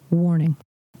Warning.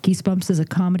 Geesebumps is a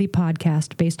comedy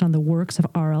podcast based on the works of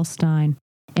R.L. Stine.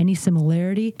 Any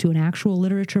similarity to an actual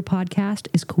literature podcast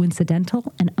is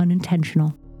coincidental and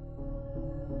unintentional.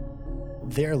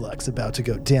 Their luck's about to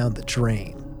go down the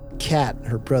drain. Kat and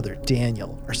her brother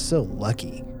Daniel are so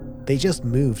lucky. They just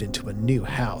moved into a new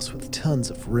house with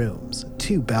tons of rooms,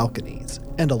 2 balconies,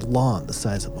 and a lawn the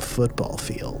size of a football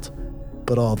field.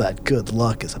 But all that good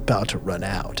luck is about to run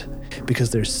out,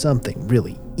 because there's something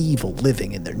really evil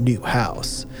living in their new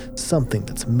house. Something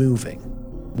that's moving,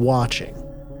 watching,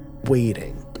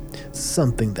 waiting.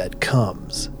 Something that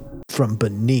comes from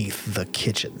beneath the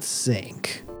kitchen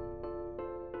sink.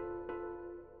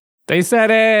 They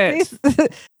said it!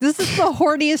 This is the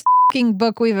horniest f***ing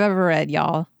book we've ever read,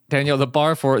 y'all. Daniel, the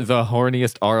bar for the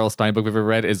horniest R.L. Stine book we've ever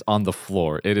read is on the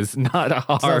floor. It is not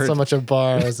hard. It's not so much a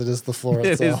bar as it is the floor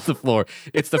itself. It is the floor.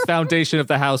 It's the foundation of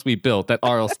the house we built, that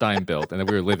R.L. Stine built, and that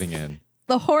we were living in.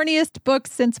 The horniest book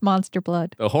since Monster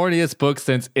Blood. The horniest book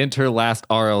since last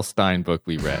R.L. Stine book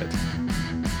we read.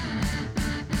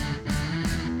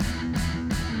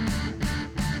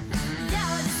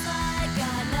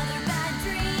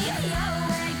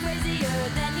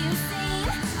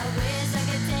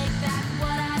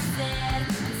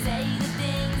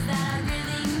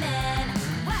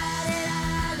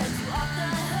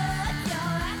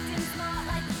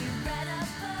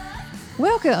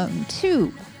 Welcome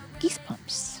to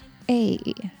Geesebumps, a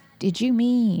Did You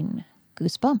Mean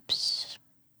Goosebumps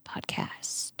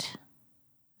podcast.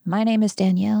 My name is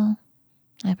Danielle.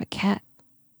 I have a cat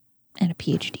and a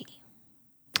PhD.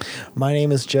 My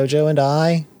name is Jojo and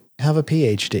I have a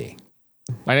PhD.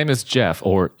 My name is Jeff,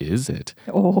 or is it?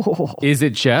 Oh. Is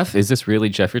it Jeff? Is this really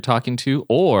Jeff you're talking to?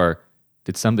 Or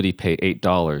did somebody pay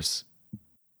 $8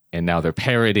 and now they're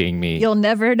parodying me You'll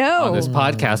never know. on this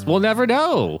podcast? We'll never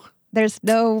know. There's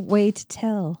no way to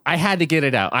tell. I had to get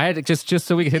it out. I had to just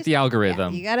so we could hit the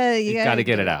algorithm. Yeah, you gotta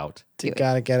get it out. You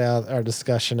gotta get out our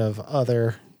discussion of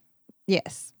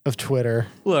Yes. of Twitter.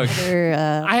 Look,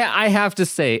 I have to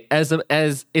say, as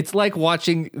it's like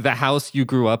watching the house you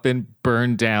grew up in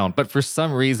burn down, but for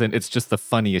some reason, it's just the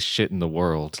funniest shit in the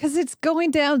world. Because it's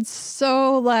going down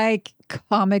so like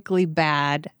comically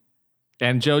bad.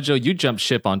 And Jojo, you jumped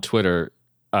ship on Twitter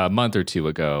a month or two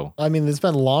ago. I mean, it's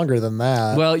been longer than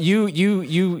that. Well,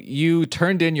 you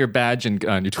turned in your badge and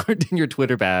gun. You turned in your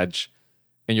Twitter badge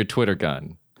and your Twitter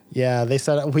gun. Yeah, they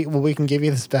said we can give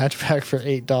you this badge back for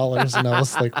 $8, and I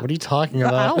was like, "What are you talking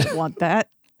about?" I don't want that.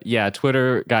 Yeah,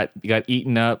 Twitter got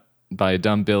eaten up by a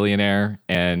dumb billionaire,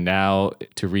 and now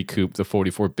to recoup the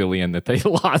 $44 billion that they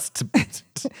lost.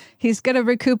 He's gonna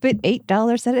recoup it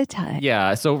 $8 at a time.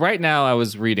 Yeah, so right now I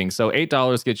was reading, so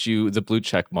 $8 gets you the blue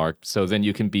check mark, so then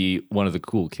you can be one of the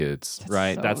cool kids,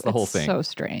 right? That's the whole thing. So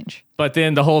strange. But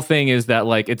then the whole thing is that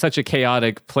like it's such a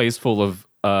chaotic place full of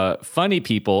funny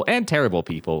people and terrible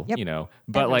people, Yep. you know.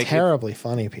 But like terribly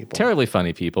funny people. Terribly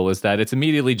funny people is that it's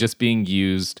immediately just being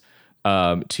used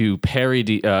to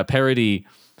parody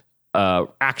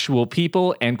actual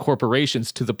people and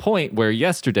corporations to the point where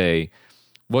yesterday,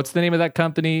 what's the name of that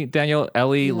company, Daniel?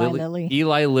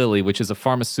 Eli Lilly, which is a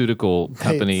pharmaceutical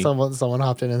company. Hey, someone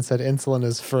hopped in and said insulin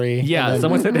is free. Yeah,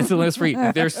 someone said insulin is free.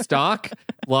 Their stock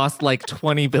lost like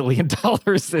 $20 billion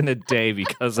in a day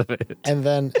because of it. And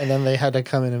then they had to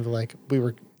come in and be like,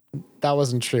 that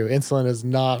wasn't true. Insulin is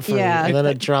not free. Yeah. And then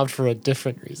it dropped for a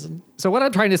different reason. So what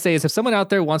I'm trying to say is if someone out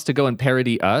there wants to go and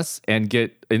parody us and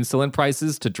get insulin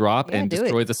prices to drop and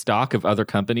destroy the stock of other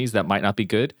companies that might not be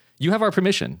good, you have our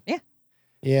permission. Yeah.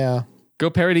 Yeah. Go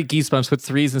parody Geesebumps with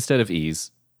 3s instead of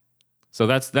E's. So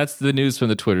that's the news from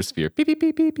the Twitter sphere. Beep, beep,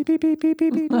 beep, beep, beep, beep, beep, beep,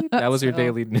 beep, beep. That was your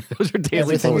daily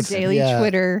Daily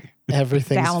Twitter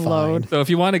everything's download. fine. So if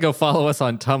you want to go follow us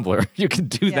on Tumblr, you can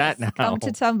do that now. Come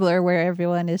to Tumblr where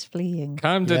everyone is fleeing.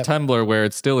 Come to Tumblr where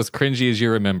it's still as cringy as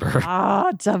you remember.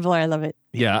 Ah, Tumblr, I love it.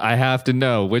 Yeah, I have to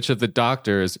know which of the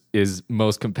doctors is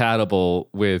most compatible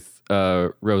with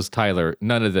Rose Tyler.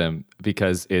 None of them,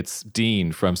 because it's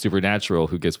Dean from Supernatural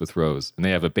who gets with Rose, and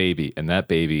they have a baby, and that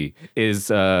baby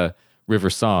is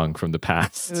River Song from the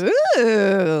past.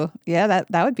 Ooh, yeah,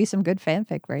 that would be some good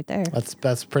fanfic right there.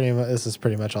 That's pretty much. This is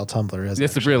pretty much all Tumblr is.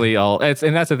 This is really all.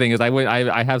 And that's the thing is,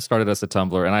 I have started us a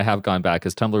Tumblr, and I have gone back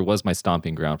because Tumblr was my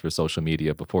stomping ground for social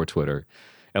media before Twitter.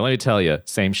 And let me tell you,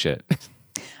 same shit.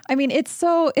 I mean, it's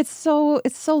so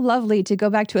lovely to go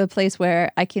back to a place where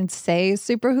I can say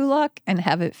Super Hulak and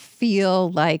have it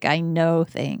feel like I know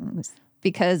things,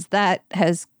 because that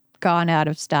has gone out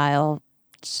of style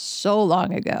so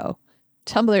long ago.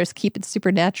 Tumblr is keeping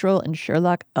Supernatural and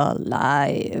Sherlock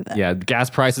alive. Yeah, gas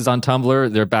prices on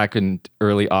Tumblr, they're back in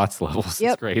early aughts levels.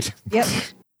 Yep. It's great. Yep.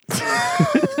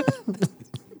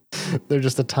 They're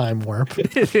just a time warp.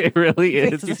 It really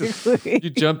is. Basically. You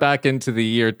jump back into the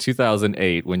year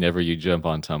 2008 whenever you jump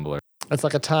on Tumblr. It's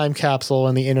like a time capsule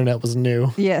when the internet was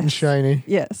new Yes. and shiny.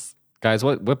 Yes. Guys,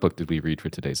 what book did we read for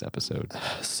today's episode?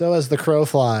 So as the crow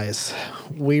flies,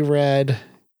 we read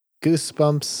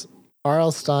Goosebumps,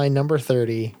 R.L. Stine, number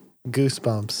 30,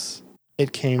 Goosebumps.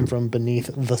 It came from beneath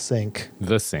the sink.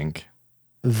 The Sink.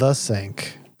 The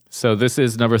sink. So this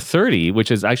is number 30, which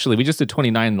is actually, we just did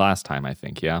 29 last time, I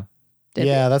think, yeah? Did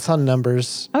yeah, that's on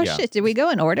numbers. Oh, Yeah. shit. Did we go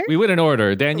in order? We went in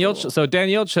order. Danielle, Cool. so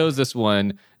Danielle chose this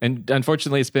one, and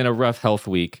unfortunately, it's been a rough health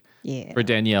week Yeah. for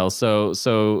Danielle. So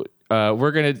I'm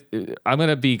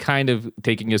gonna be kind of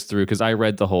taking us through because I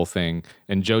read the whole thing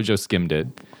and JoJo skimmed it.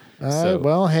 So-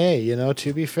 Well, hey,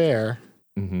 to be fair,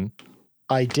 hmm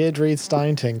I did read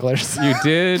Stein Tinglers. You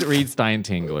did read Stein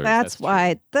Tinglers.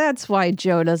 That's why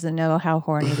Joe doesn't know how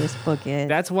horny this book is.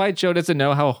 That's why Joe doesn't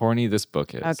know how horny this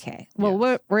book is. okay. Well,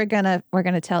 Yes. we're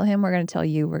gonna tell him. We're gonna tell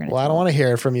you. We're gonna. Well, I don't want to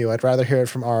hear it from you. I'd rather hear it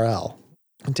from RL.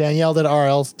 Danielle, did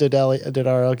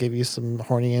RL give you some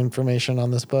horny information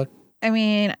on this book? I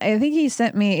mean, I think he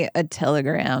sent me a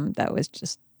telegram that was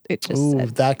just. It just Ooh,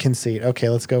 said. that conceit. Okay,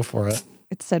 let's go for it.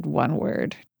 It said one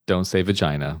word. Don't say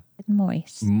vagina.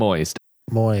 Moist. Moist.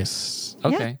 Moist.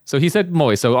 Okay. So he said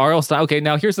moist. So R.L. Stein. Okay.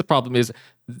 Now here's the problem is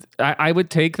I would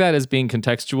take that as being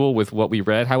contextual with what we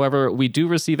read. However, we do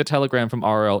receive a telegram from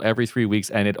R.L. every 3 weeks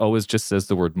and it always just says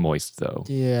the word moist though.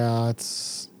 Yeah,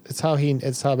 it's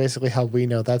basically how we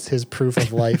know that's his proof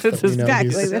of life. That we know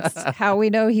Exactly. he's, That's how we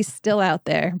know he's still out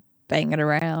there banging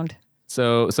around.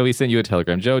 So he sent you a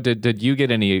telegram. Joe, did you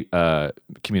get any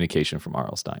communication from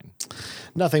R.L. Stein?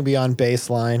 nothing beyond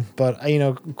baseline. But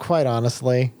quite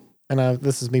honestly, and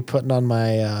this is me putting on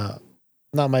my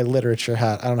not my literature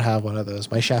hat. I don't have one of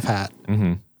those. My chef hat.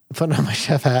 Mm-hmm. Putting on my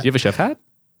chef hat. Do you have a chef hat?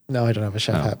 No, I don't have a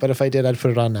chef Oh. hat. But if I did, I'd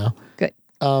put it on now. Good.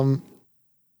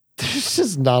 There's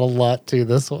just not a lot to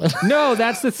this one. No,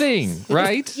 that's the thing,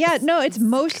 right? Yeah. No, it's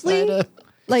mostly Kinda.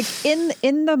 like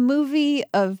in the movie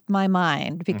of my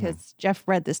mind because Mm-hmm. Jeff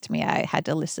read this to me. I had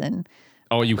to listen.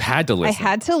 Oh, you had to listen. I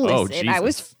had to Oh, listen. I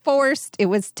was Jesus. forced. It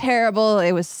was terrible.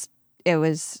 It was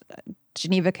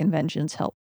Geneva Convention's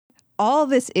help. All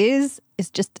this is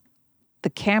just the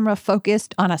camera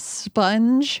focused on a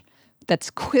sponge that's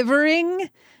quivering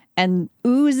and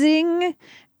oozing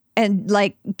and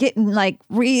like getting like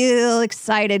real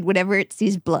excited whenever it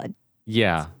sees blood.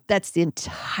 Yeah. That's the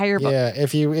entire book. Yeah,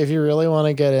 if you really want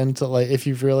to get into if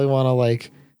you really want to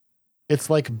it's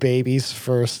like baby's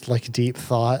first deep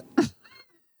thought.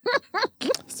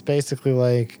 It's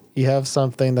basically you have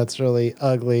something that's really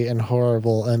ugly and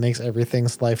horrible and makes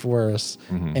everything's life worse.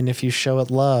 Mhm. And if you show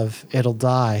it love, it'll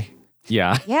die.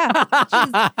 Yeah. Yeah.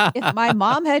 Jeez, if my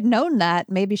mom had known that,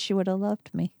 maybe she would have loved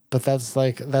me. But that's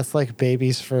like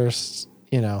baby's first,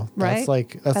 Right? That's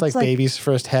like That's like- baby's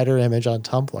first header image on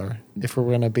Tumblr. If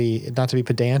we're gonna be not to be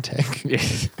pedantic.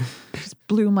 Just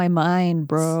blew my mind,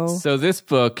 bro. So this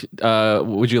book,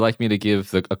 would you like me to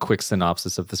give a quick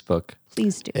synopsis of this book?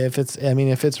 Please do. if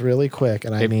it's really quick,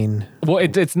 and I mean, Well,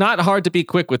 it's not hard to be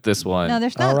quick with this one. No,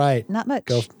 there's not. all right, Not much.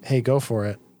 go for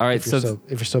it. All right, If you're so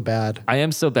if you're so bad. I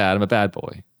am so bad. I'm a bad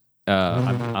boy.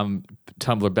 I'm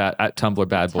Tumblr bad at Tumblr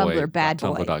bad boy. Tumblr bad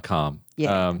boy. Tumblr.com.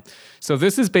 Yeah. So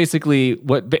this is basically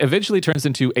what eventually turns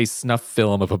into a snuff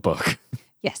film of a book.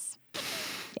 Yes.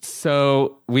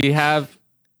 So we have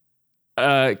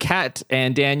Kat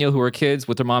and Daniel, who are kids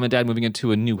with their mom and dad, moving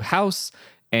into a new house,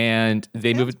 and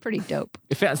they move. It's pretty dope.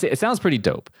 It sounds pretty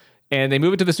dope. And they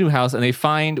move into this new house and they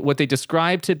find what they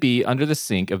describe to be under the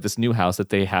sink of this new house that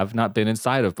they have not been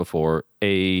inside of before.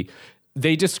 They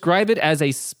describe it as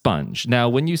a sponge. Now,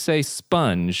 when you say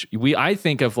sponge, I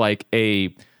think of like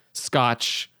a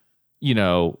Scotch,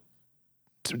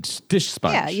 dish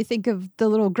sponge. Yeah, you think of the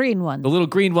little green one. The little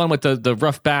green one with the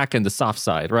rough back and the soft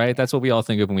side, right? That's what we all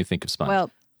think of when we think of sponge.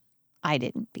 Well, I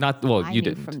didn't. I You knew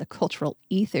didn't. from the cultural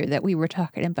ether that we were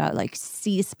talking about like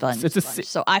sea sponge. It's a sponge. sea-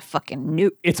 So I fucking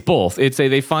knew. It's both.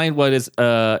 They find what is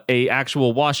a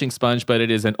actual washing sponge, but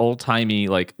it is an old timey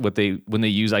when they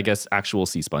use, I guess, actual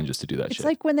sea sponges to do that It's shit.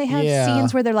 like when they have Yeah.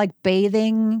 scenes where they're like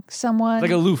bathing someone. Like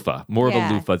a loofah, more Yeah,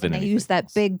 of a loofah than and they anything use that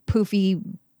else. big poofy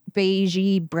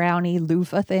beigey brownie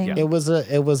loofah thing. Yeah. It was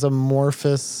a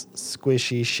amorphous,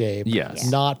 squishy shape.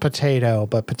 Yes. Not potato,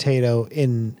 but potato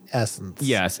in essence.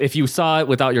 Yes, if you saw it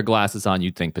without your glasses on,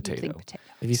 you'd think I potato. think potato.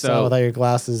 If you So- saw it without your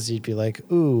glasses, you'd be like,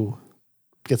 ooh,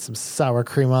 get some sour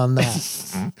cream on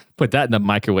that. Put that in the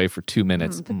microwave for 2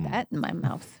 minutes. Put that in my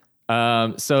mouth.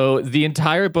 So the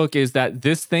entire book is that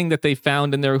this thing that they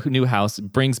found in their new house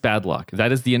brings bad luck.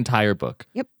 That is the entire book.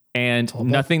 Yep. And Told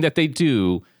nothing that they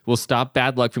do will stop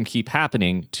bad luck from keep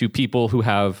happening to people who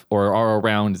have or are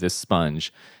around this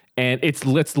sponge. And it's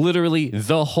literally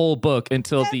the whole book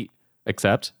until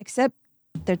except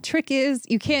the trick is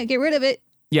you can't get rid of it.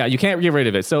 yeah, you can't get rid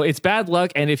of it. So it's bad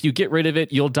luck, and if you get rid of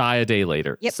it, you'll die a day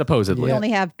later, supposedly. You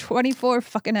only have 24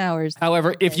 fucking hours.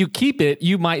 However, if you keep it,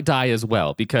 you might die as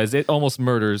well because it almost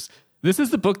murders. This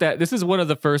is this is one of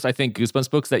the first, I think, Goosebumps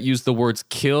books that use the words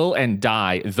kill and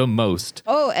die the most.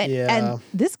 Oh, and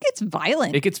this gets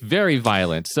violent. It gets very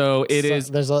violent. So it is.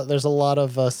 There's a lot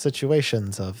of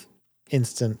situations of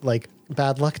instant like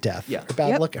bad luck death. Yeah. Or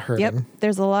bad luck hurting. Yep.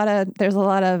 There's a lot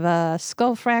of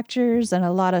skull fractures and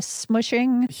a lot of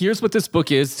smushing. Here's what this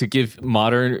book is to give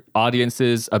modern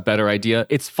audiences a better idea.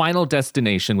 It's Final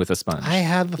Destination with a sponge. I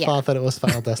had the thought that it was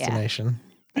Final Destination.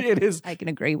 It is. I can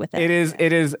agree with that. It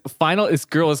is final. This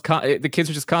girl is. The kids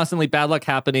are just constantly bad luck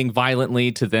happening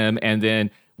violently to them, and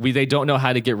then they don't know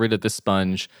how to get rid of the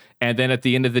sponge. And then at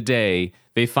the end of the day,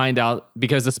 they find out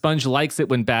because the sponge likes it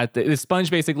when the sponge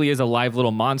basically is a live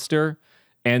little monster.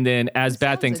 And then as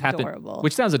bad things happen,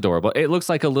 which sounds adorable, it looks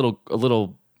like a little,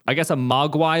 I guess a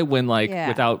mogwai when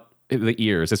without the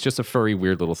ears. It's just a furry,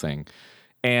 weird little thing.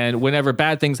 And whenever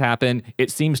bad things happen,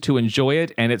 it seems to enjoy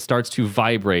it and it starts to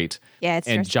vibrate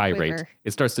and gyrate.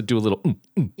 It starts to do a little.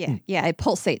 It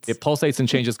pulsates. It pulsates and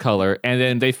changes color. And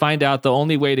then they find out the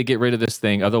only way to get rid of this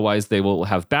thing, otherwise they will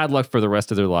have bad luck for the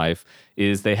rest of their life,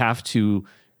 is they have to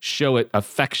show it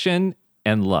affection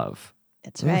and love.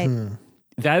 That's right. Mm-hmm.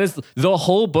 That is the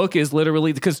whole book is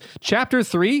literally because chapter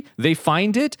 3 they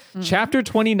find it, chapter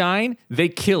 29 they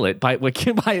kill it by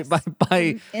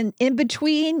And in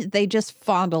between they just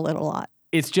fondle it a lot.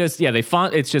 It's just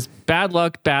it's just bad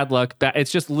luck.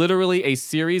 It's just literally a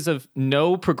series of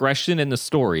no progression in the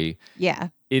story. Yeah.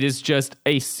 It is just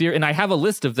a series, and I have a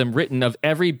list of them written of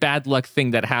every bad luck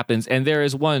thing that happens. And there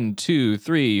is 1, 2,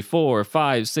 3, 4,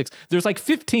 5, 6. There's like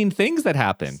 15 things that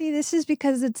happen. See, this is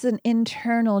because it's an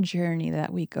internal journey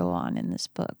that we go on in this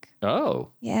book. Oh,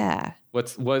 yeah.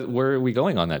 Where are we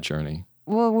going on that journey?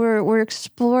 Well, we're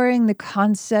exploring the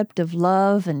concept of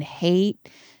love and hate,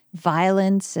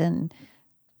 violence and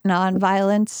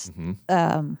non-violence,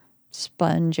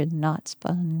 sponge and not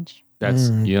sponge. That's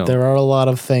There are a lot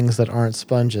of things that aren't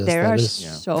sponges. There are that's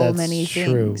so many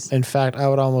true. things. In fact, I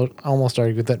would almost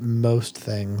argue that most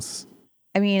things.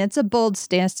 I mean, it's a bold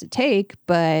stance to take,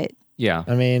 but yeah.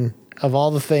 I mean, of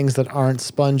all the things that aren't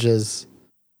sponges,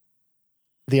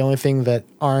 the only thing that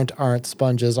aren't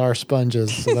sponges are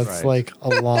sponges. So that's Right. like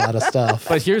a lot of stuff.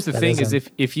 But here's the that thing: is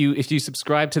isn't. if you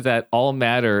subscribe to that, all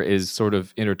matter is sort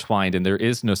of intertwined, and there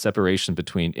is no separation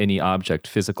between any object,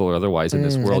 physical or otherwise, in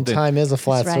this world. And then time is a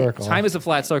flat That's right. circle. time is a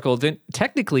flat circle. Then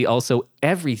technically, also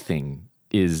everything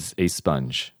is a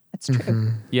sponge. that's true. Mm-hmm.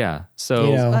 Yeah. So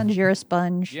You know. Sponge, you're a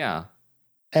sponge. yeah,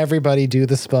 Everybody do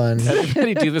the sponge.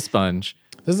 everybody do the sponge.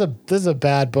 This is a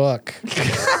bad book.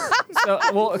 So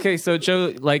okay. So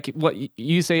Joe, like, what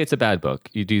you say, it's a bad book.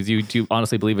 You do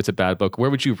honestly believe it's a bad book? Where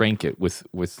would you rank it with?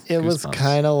 It was Goosebumps?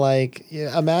 kind of like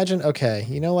imagine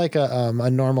like a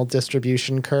normal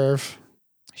distribution curve.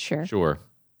 Sure. Sure.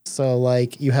 So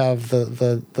like you have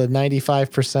the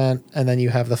 95% and then you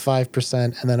have the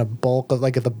 5% and then a bulk of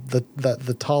like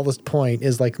the tallest point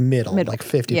is like middle. Like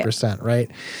 50%, right?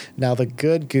 Now the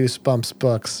good Goosebumps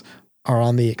books are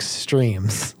on the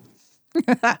extremes.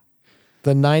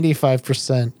 The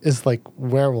 95% is like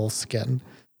werewolf skin.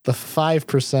 The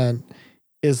 5%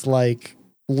 is like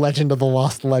Legend of the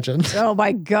Lost Legend. Oh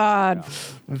my God.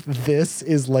 This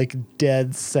is like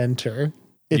dead center.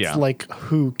 It's Yeah. like,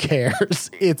 who cares?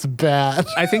 It's bad.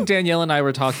 I think Danielle and I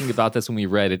were talking about this when we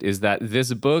read it, is that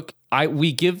this book,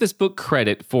 we give this book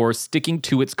credit for sticking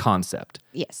to its concept.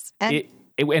 Yes. And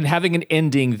And having an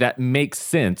ending that makes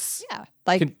sense yeah,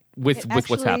 like with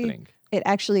what's actually- happening. it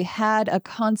actually had a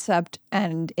concept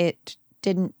and it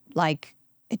didn't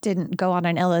go on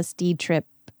an LSD trip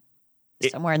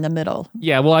somewhere in the middle.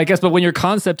 Yeah, well, I guess, but when your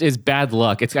concept is bad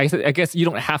luck, I guess you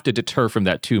don't have to deter from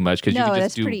that too much because you No, can just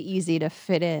that's do. pretty easy to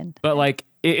fit in. But like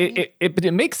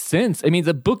it makes sense. I mean,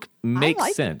 the book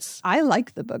makes sense. I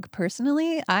like the book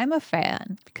personally. I'm a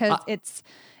fan because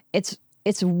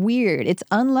it's weird. It's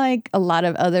unlike a lot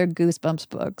of other Goosebumps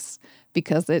books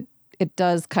because it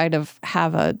does kind of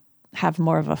have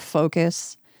more of a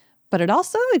focus, but it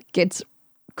gets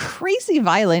crazy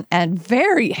violent and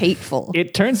very hateful.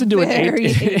 It turns into Very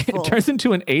it hateful. turns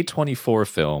into an A24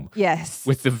 film. Yes.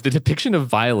 With the depiction of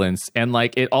violence, and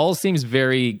like it all seems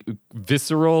very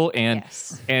visceral and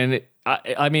Yes. and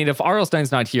I mean, if R.L.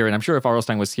 Stein's not here, and I'm sure if R.L.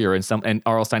 Stein was here and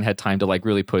R.L. Stein had time to like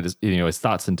really put his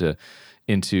thoughts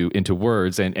into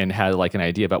words and had like an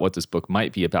idea about what this book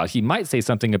might be about, he might say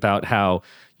something about how,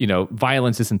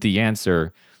 violence isn't the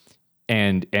answer.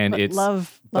 And it's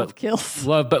love kills.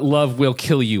 But love will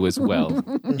kill you as well.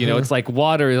 It's like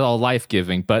water is all life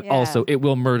giving, but also it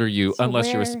will murder you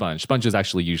unless you're a sponge. Sponges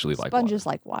actually usually like water. Sponges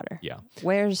like water. Yeah.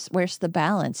 Where's the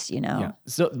balance? Yeah.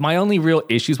 So my only real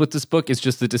issues with this book is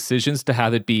just the decisions to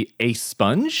have it be a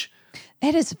sponge.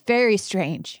 It is very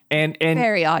strange and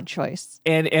very odd choice.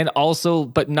 And also,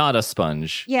 but not a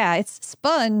sponge. Yeah, it's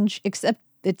sponge, except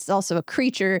it's also a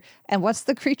creature. And what's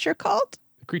the creature called?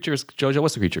 Creatures, Jojo,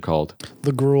 what's the creature called?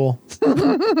 The gruel.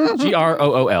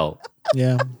 Grool.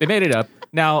 Yeah. They made it up.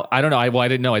 Now, I don't know. I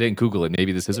didn't know. I didn't Google it.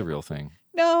 Maybe this is a real thing.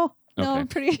 No, Okay. I'm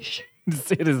pretty sure.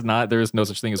 It is not. There is no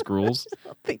such thing as gruels. I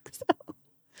don't think so.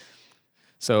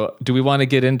 So do we want to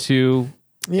get into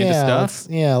stuff?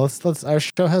 Let's our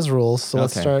show has rules, so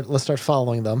Okay. let's start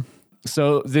following them.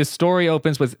 So this story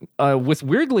opens with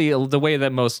weirdly the way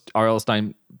that most R.L.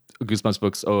 Stein Goosebumps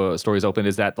books stories open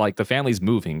is that like the family's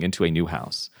moving into a new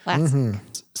house. Classic.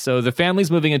 So the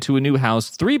family's moving into a new house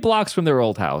 3 blocks from their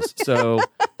old house. So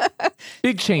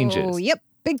big changes. Oh, yep.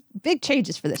 Big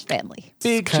changes for this family.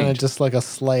 Big Kind of changes. just like a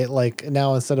slight, like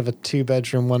now instead of a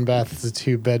 2-bedroom, 1 bath, it's a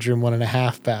 2-bedroom,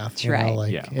 1.5 bath. That's right.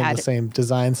 Like Yeah. in the same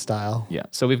design style. Yeah.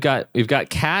 So we've got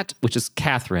Kat, which is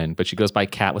Catherine, but she goes by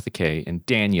Kat with a K, and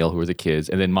Daniel, who are the kids,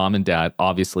 and then mom and dad,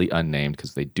 obviously unnamed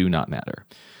because they do not matter.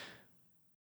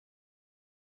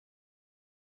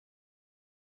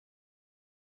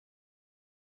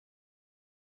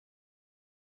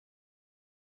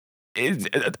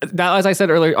 Now, as I said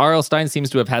earlier, R.L. Stein seems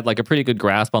to have had like a pretty good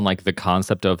grasp on like the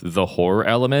concept of the horror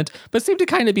element, but seemed to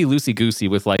kind of be loosey-goosey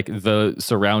with like the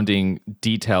surrounding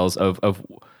details of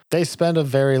They spend a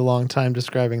very long time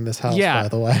describing this house, by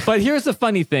the way. But here's the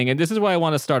funny thing, and this is what I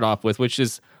want to start off with, which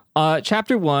is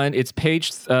chapter 1. It's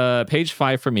page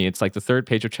 5 for me. It's like the 3rd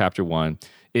page of chapter 1.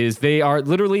 Is they are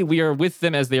literally, we are with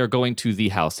them as they are going to the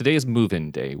house. Today is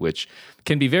move-in day, which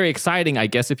can be very exciting, I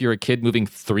guess, if you're a kid moving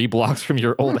 3 blocks from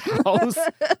your old house.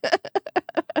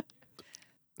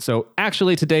 So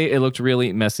actually today it looked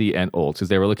really messy and old because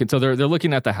they were looking. So they're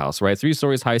looking at the house, right? 3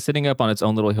 stories high, sitting up on its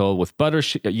own little hill with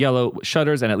yellow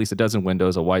shutters and at least a dozen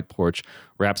windows. A white porch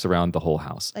wraps around the whole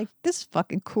house. Like, this is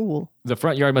fucking cool. The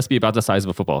front yard must be about the size of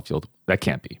a football field. That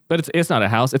can't be, but it's not a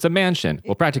house. It's a mansion.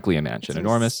 Well, practically a mansion, It's an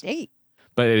enormous, estate.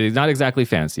 but it is not exactly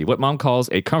fancy. What mom calls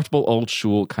a comfortable old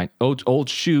shoe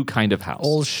kind of house.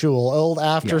 Old shul, old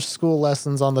after school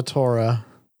lessons on the Torah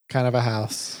kind of a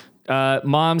house.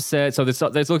 Mom said, so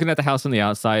they're looking at the house on the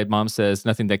outside. Mom says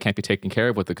nothing that can't be taken care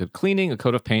of with a good cleaning, a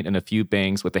coat of paint, and a few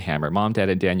bangs with a hammer. Mom, Dad,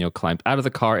 and Daniel climbed out of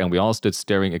the car, and we all stood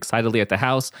staring excitedly at the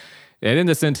house. And in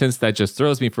the sentence that just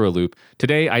throws me for a loop,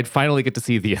 today I'd finally get to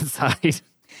see the inside.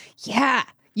 Yeah.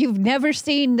 You've never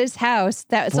seen this house.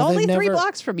 That's Well, only they've 3 never-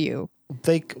 blocks from you.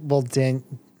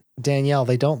 Danielle,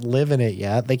 they don't live in it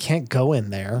yet. They can't go in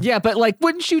there. Yeah, but like,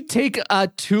 wouldn't you take a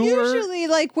tour? Usually,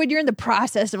 like, when you're in the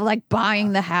process of like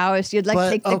buying the house, you'd like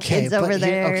take the kids over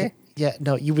there. Yeah,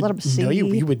 no, you would. Let 'em see. No,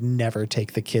 you would never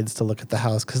take the kids to look at the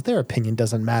house because their opinion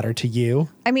doesn't matter to you.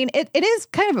 I mean, it is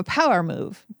kind of a power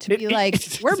move to be like,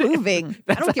 we're moving.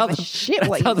 I don't give a shit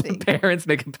what how you the think. parents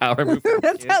make a power move.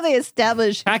 That's how they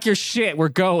establish. Pack your shit. We're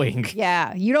going.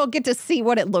 Yeah, you don't get to see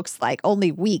what it looks like.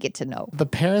 Only we get to know. The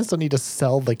parents don't need to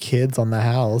sell the kids on the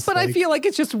house. But I feel like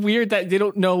it's just weird that they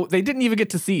don't know. They didn't even get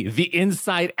to see the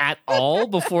inside at all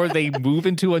before they move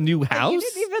into a new house. You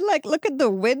didn't even like look at the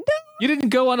window. You didn't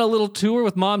go on a little tour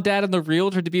with mom, dad, and the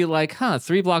realtor to be like,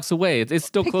 3 blocks away. It's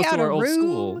still Pick close to out our a old room.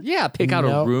 school. Yeah, pick out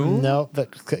a room. No,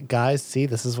 guys, see,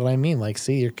 this is what I mean. Like,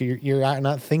 see, you're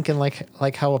not thinking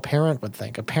like how a parent would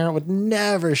think. A parent would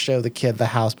never show the kid the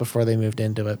house before they moved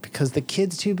into it because the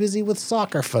kid's too busy with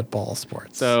soccer, football,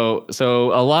 sports. So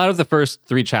a lot of the first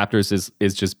 3 chapters is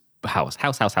just house.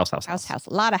 House.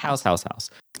 A lot of house. House.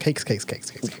 Cakes.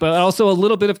 But also a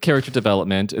little bit of character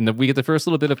development, and we get the first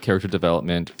little bit of character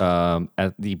development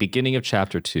at the beginning of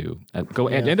chapter 2. At the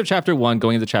end of chapter 1,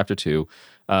 going into chapter 2.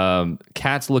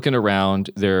 Kat's looking around.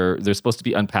 They're supposed to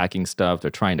be unpacking stuff. They're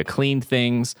trying to clean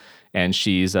things, and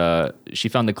she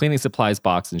found the cleaning supplies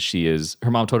box, and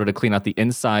her mom told her to clean out the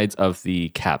insides of the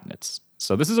cabinets.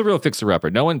 So this is a real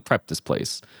fixer-upper. No one prepped this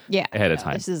place ahead of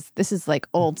time. This is like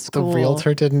old The school.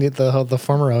 realtor didn't. The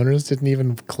former owners didn't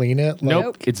even clean it.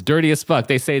 Nope. It's dirty as fuck.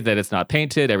 They say that it's not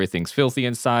painted. Everything's filthy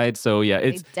inside. So yeah,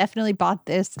 They definitely bought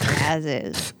this as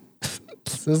is.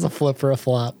 This is a flip or a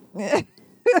flop.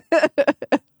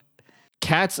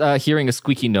 Kat's hearing a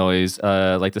squeaky noise,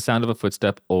 like the sound of a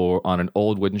footstep or on an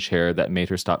old wooden chair that made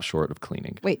her stop short of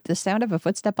cleaning. Wait, the sound of a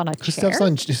footstep on a She chair?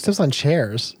 steps on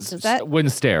chairs. Does that? Wooden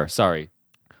stair, sorry.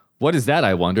 What is that?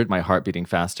 I wondered, my heart beating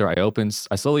faster. I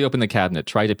slowly opened the cabinet,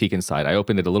 tried to peek inside. I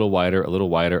opened it a little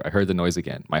wider. I heard the noise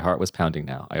again. My heart was pounding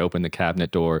now. I opened the cabinet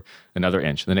door another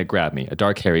inch. Then it grabbed me, a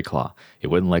dark, hairy claw. It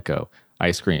wouldn't let go.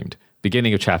 I screamed.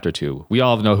 Beginning of chapter 2. We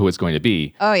all know who it's going to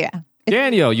be. Oh, yeah.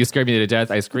 Daniel, you scared me to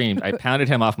death. I screamed. I pounded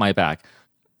him off my back.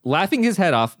 Laughing his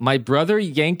head off, my brother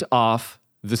yanked off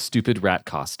the stupid rat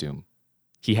costume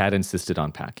he had insisted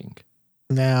on packing.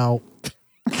 Now,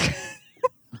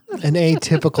 an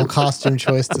atypical costume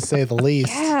choice, to say the least.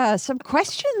 Yeah, some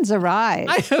questions arise.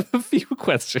 I have a few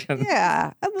questions.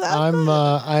 Yeah.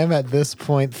 I'm at this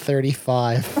point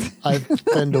 35. I've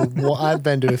been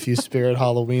to a few Spirit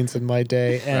Halloweens in my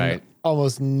day, and Right.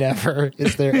 almost never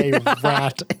is there a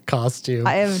rat costume.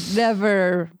 I have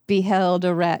never beheld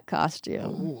a rat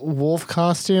costume. Wolf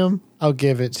costume, I'll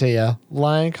give it to you.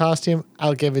 Lion costume,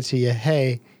 I'll give it to you.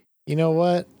 Hey, you know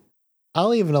what?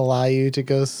 I'll even allow you to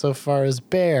go so far as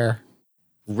bear.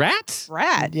 Rat?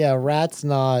 Rat. Yeah, rat's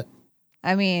not.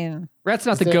 I mean, Rat's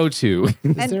not the there- go-to.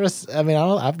 Is there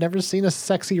I've never seen a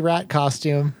sexy rat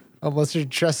costume unless you're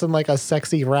dressing like a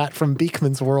sexy rat from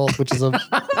Beekman's World, which is a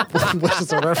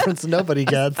reference nobody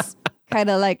gets. kind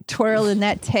of like twirling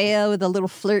that tail with a little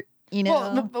flirt, you know?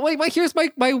 Well, but wait, here's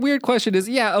my weird question is,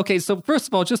 okay, so first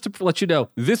of all, just to let you know,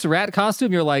 this rat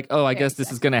costume, you're like, I guess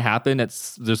this is going to happen. We're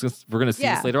going to see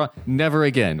this later on. Never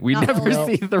again. We never No.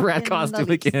 see the rat In costume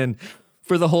the least. again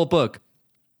for the whole book.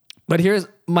 But here's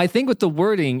my thing with the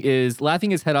wording is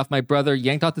laughing his head off, my brother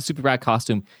yanked off the super rat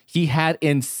costume he had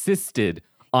insisted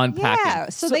on packing. Yeah,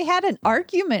 so they had an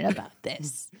argument about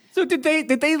this. So did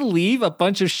they leave a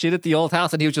bunch of shit at the old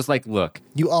house and he was just like, look,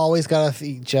 You always gotta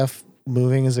think Jeff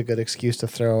moving is a good excuse to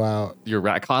throw out. your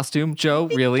rat costume, Joe,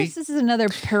 really? This is another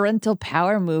parental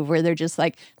power move where they're just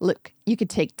like, look, you could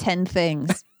take 10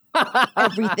 things.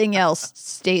 Everything else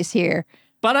stays here.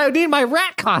 But I need my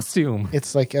rat costume.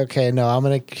 It's like, okay, no, I'm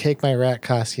gonna take my rat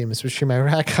costume, especially my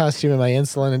rat costume and my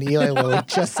insulin, and Eli Lilly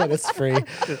just said it's free.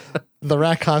 The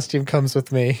rat costume comes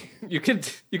with me. You could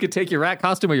take your rat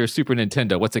costume or your Super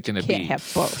Nintendo. What's it gonna Can't be?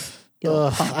 have both.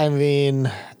 I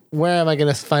mean, where am I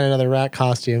going to find another rat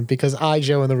costume? Because I,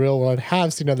 Joe, in the real world,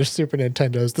 have seen other Super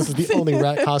Nintendos. This is the only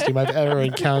rat costume I've ever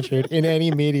encountered in any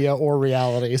media or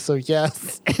reality. So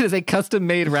yes, It is a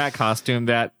custom-made rat costume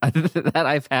that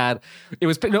I've had.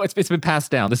 It's been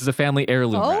passed down. This is a family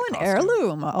heirloom. rat Oh, an costume.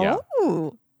 heirloom. Yeah.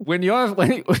 Oh, When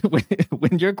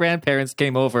your grandparents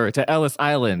came over to Ellis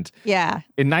Island yeah.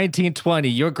 in 1920,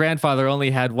 your grandfather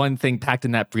only had one thing packed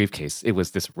in that briefcase. It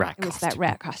was this rat It was costume. that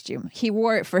rat costume. He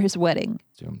wore it for his wedding.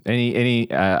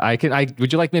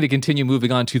 Would you like me to continue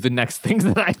moving on to the next things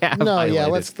that I have? no, yeah.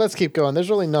 highlighted? Let's keep going. There's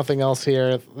really nothing else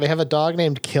here. They have a dog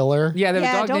named Killer. Yeah, they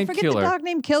have a dog don't named forget Killer. the dog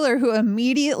named Killer who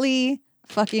immediately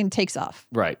fucking takes off.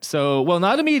 Right. So, well,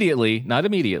 not immediately.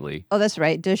 Oh, that's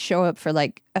right. Does show up for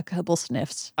like a couple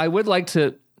sniffs. I would like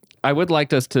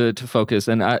us to focus,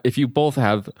 and if you both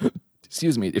have,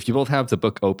 if you both have the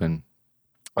book open,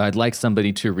 I'd like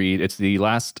somebody to read. It's the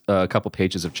last couple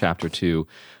pages of chapter 2,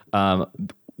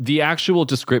 the actual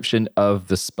description of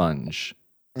the sponge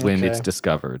when Okay. it's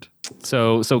discovered.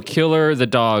 So Killer the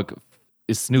dog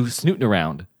is snooting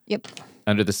around Yep.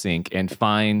 under the sink and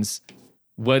finds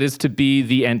what is to be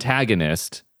the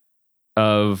antagonist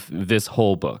of this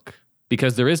whole book,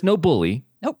 because there is no bully.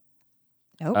 Nope.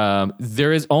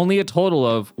 There is only a total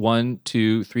of 1,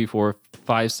 2, 3, 4,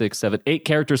 5, 6, 7, 8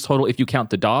 characters total if you count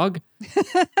the dog,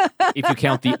 if you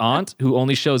count the aunt who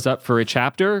only shows up for a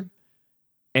chapter,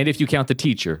 and if you count the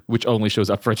teacher, which only shows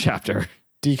up for a chapter.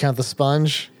 Do you count the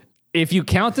sponge? If you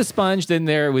count the sponge, then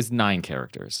there was 9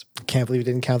 characters. Can't believe you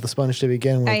didn't count the sponge to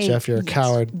begin with, Jeff. You're a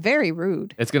coward. Very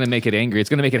rude. It's going to make it angry. It's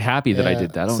going to make it happy that I Yeah.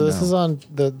 did that. I don't So this know. is on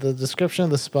the description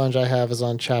of the sponge I have is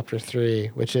on chapter 3,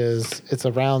 which is it's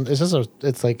a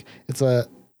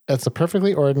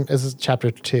perfectly ordinary. This is chapter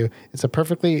 2. It's a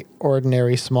perfectly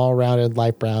ordinary, small, rounded,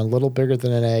 light brown, little bigger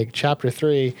than an egg. Chapter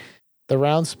 3, the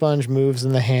round sponge moves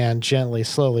in the hand gently,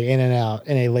 slowly, in and out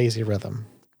in a lazy rhythm.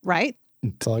 Right?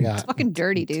 That's all I got. Fucking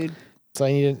dirty, dude. That's all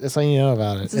you need to know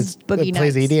about it. This is Boogie It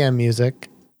plays Nights. EDM music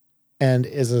and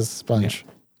is a sponge.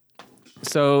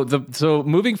 So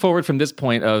moving forward from this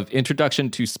point of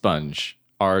introduction to Sponge,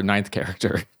 our 9th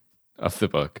character of the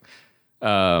book,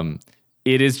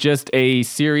 it is just a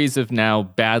series of now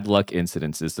bad luck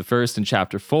incidences. The first in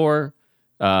chapter 4,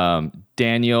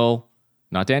 Daniel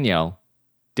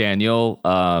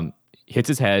hits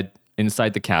his head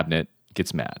inside the cabinet,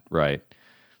 gets mad, right?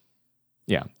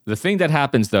 Yeah. The thing that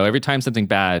happens, though, every time something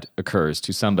bad occurs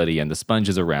to somebody and the sponge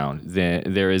is around, then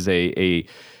there is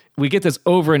we get this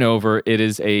over and over. It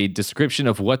is a description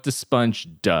of what the sponge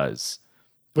does.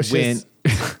 Which is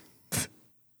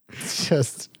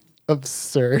just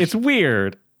absurd. It's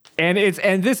weird. And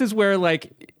this is where,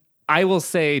 like, I will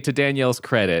say to Danielle's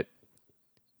credit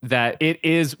that it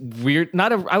is weird.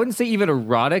 I wouldn't say even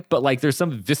erotic, but like there's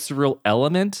some visceral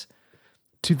element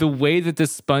to the way that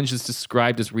this sponge is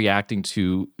described as reacting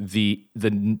to the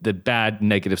bad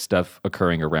negative stuff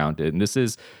occurring around it. And this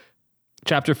is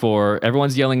chapter 4.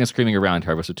 Everyone's yelling and screaming around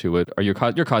Harvester Tuwood.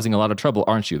 You're causing a lot of trouble,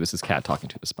 aren't you? This is Kat talking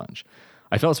to the sponge.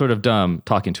 I felt sort of dumb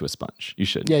talking to a sponge. You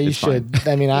should. Yeah, you It's should.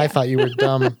 fine. I mean, I thought you were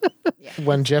dumb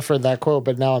when Jeff read that quote,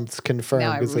 but now it's confirmed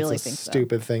Now I because really it's a think so.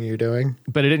 stupid thing you're doing.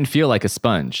 But it didn't feel like a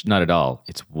sponge. Not at all.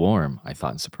 It's warm, I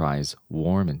thought in surprise.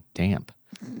 Warm and damp.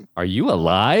 Are you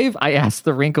alive? I asked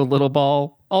the wrinkled little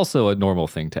ball. Also a normal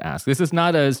thing to ask. This is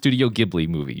not a Studio Ghibli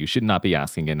movie. You should not be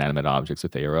asking inanimate objects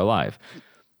if they are alive.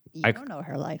 You don't know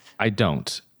her life. I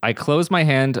don't. I closed my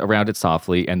hand around it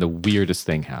softly, and the weirdest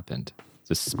thing happened.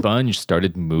 The sponge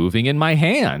started moving in my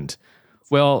hand.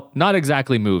 Well, not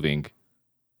exactly moving.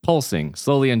 Pulsing,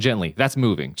 slowly and gently. That's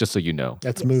moving, just so you know.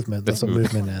 That's movement. That's what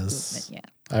movement is. Yeah.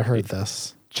 I heard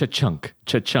this. Cha-chunk,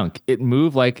 cha-chunk. It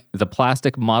moved like the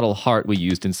plastic model heart we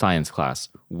used in science class.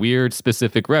 Weird,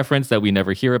 specific reference that we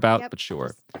never hear about, Yep. but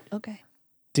sure. Okay.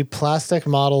 Do plastic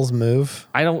models move?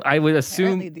 I would Apparently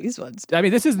assume, these ones. I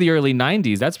mean, this is the early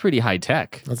 90s. That's pretty high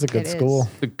tech. That's a good It is. school.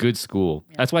 A good school.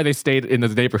 That's why they stayed in the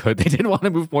neighborhood. They didn't want to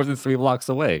move more than 3 blocks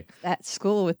away. That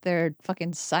school with their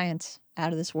fucking science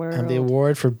out of this world. And the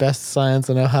award for best science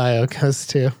in Ohio goes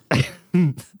to.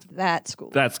 That school.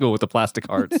 That school with the plastic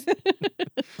hearts.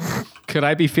 Could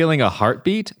I be feeling a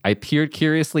heartbeat? I peered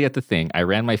curiously at the thing. I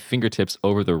ran my fingertips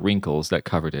over the wrinkles that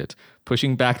covered it,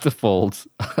 pushing back the folds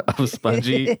of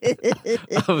spongy,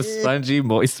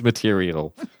 moist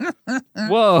material.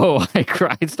 Whoa, I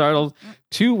cried, startled.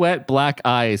 2 wet black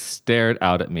eyes stared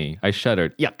out at me. I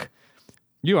shuddered. Yuck.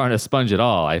 You aren't a sponge at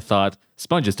all. I thought,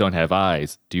 sponges don't have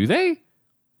eyes. Do they?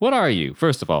 What are you?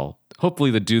 First of all,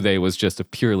 hopefully the do they was just a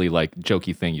purely like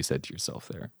jokey thing you said to yourself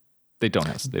there. They don't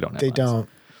have They eyes. don't.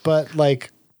 But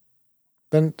like,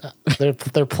 then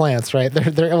they're plants, right?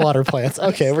 They're water plants.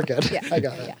 Okay, we're good. Yeah. I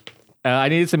got it. Yeah. I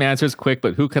needed some answers quick,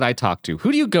 but who could I talk to?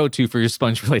 Who do you go to for your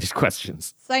sponge related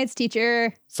questions? Science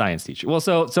teacher. Science teacher. Well,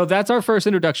 so that's our first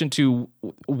introduction to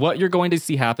what you're going to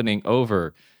see happening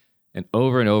over and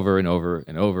over and over and over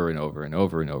and over and over and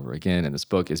over and over again in this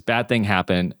book is bad thing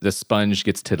happen. The sponge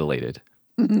gets titillated.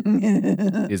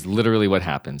 Is literally what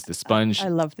happens. The sponge I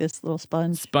love this little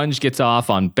sponge. gets off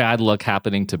on bad luck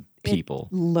happening to people.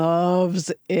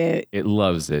 Loves it. It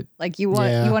loves it. Like you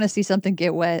want to see something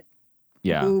get wet.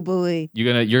 Yeah. Ooh boy.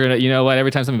 You're gonna you know what?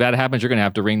 Every time something bad happens, you're gonna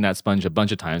have to wring that sponge a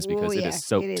bunch of times because Ooh, it yeah. is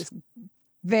soaked. It is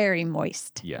very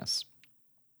moist. Yes.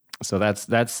 So that's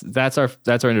our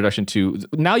introduction to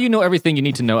now you know everything you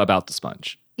need to know about the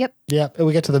sponge. Yeah,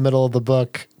 we get to the middle of the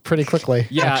book pretty quickly.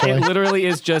 Yeah, actually. it literally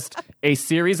is just a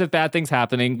series of bad things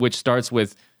happening, which starts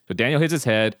with so Daniel hits his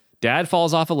head, Dad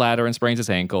falls off a ladder and sprains his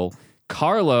ankle.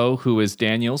 Carlo, who is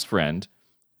Daniel's friend,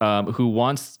 who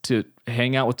wants to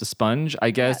hang out with the sponge, I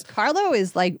guess. Carlo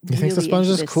is like You think the sponge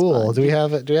is cool? Do we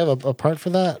have a part for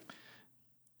that?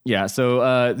 Yeah,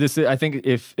 so this is, I think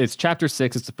if it's chapter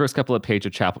 6, it's the first couple of pages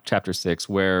of chapter 6,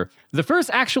 where the first,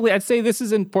 actually, I'd say this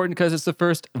is important because it's the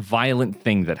first violent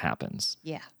thing that happens.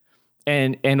 Yeah.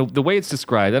 And the way it's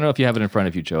described, I don't know if you have it in front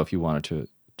of you, Joe, if you wanted to read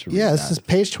Yeah, that. this is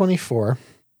page 24.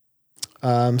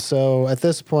 So at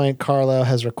this point, Carlo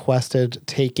has requested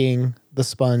taking the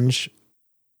sponge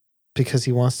because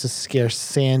he wants to scare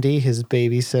Sandy, his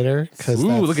babysitter.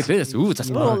 Ooh, look at this. Ooh, it's a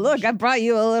sponge. Oh, look, I brought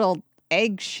you a little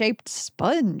egg-shaped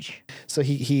sponge. So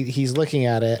he's looking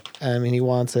at it, and he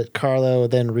wants it. Carlo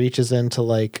then reaches in to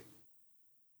like,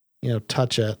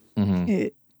 touch it,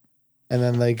 Mhm. and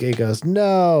then like he goes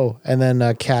no, and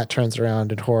then Kat turns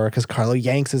around in horror because Carlo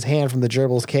yanks his hand from the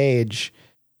gerbil's cage.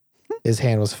 His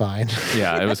hand was fine,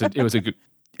 Yeah, it was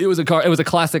a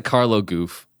classic Carlo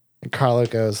goof. and Carlo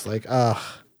goes like, "Ugh,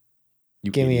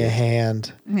 You give me a idiot.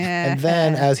 hand." And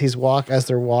then as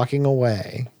they're walking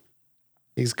away,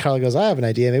 Carlo goes, "I have an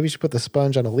idea. Maybe we should put the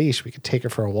sponge on a leash. We could take her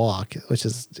for a walk," which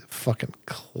is fucking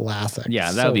classic.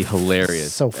 Yeah, that would be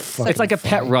hilarious. So fucking It's like a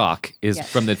pet funny. rock is Yes.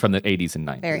 from the 80s and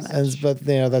 90s. Very much. But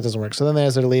that doesn't work. So then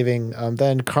as they're leaving,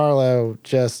 then Carlo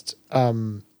just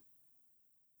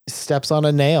steps on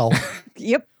a nail.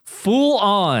 Yep. Full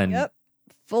on. Yep.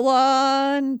 Full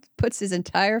on puts his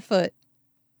entire foot.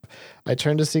 I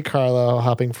turn to see Carlo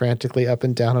hopping frantically up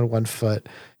and down on one foot.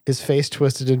 His face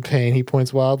twisted in pain, he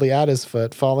points wildly at his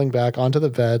foot, falling back onto the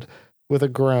bed with a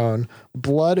groan.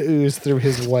 Blood oozed through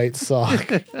his white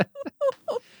sock.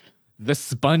 The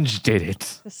sponge did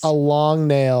it. A long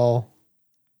nail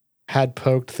had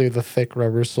poked through the thick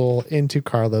rubber sole into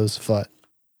Carlo's foot,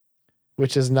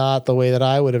 which is not the way that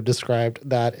I would have described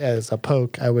that as a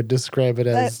poke. I would describe it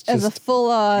as a full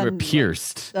You on were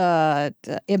pierced.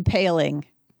 impaling.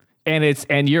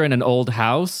 And you're in an old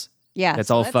house. Yeah. That's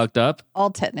so all fucked up.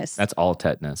 All tetanus. That's all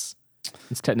tetanus.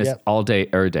 It's tetanus Yep. all day,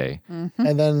 day. Mm-hmm.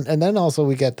 and then also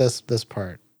we get this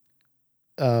part.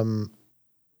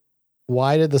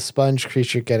 Why did the sponge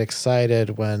creature get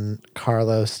excited when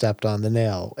Carlo stepped on the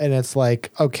nail? And it's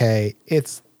like, okay,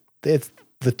 it's the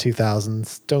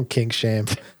 2000s. Don't kink shame.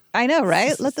 I know,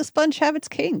 right? Let the sponge have its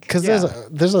kink. Because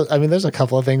there's a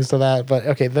couple of things to that, but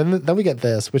okay. Then we get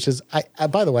this, which is I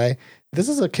by the way, this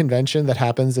is a convention that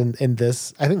happens in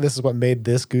this. I think this is what made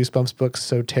this Goosebumps book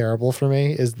so terrible for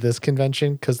me. Is this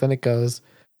convention? Because then it goes,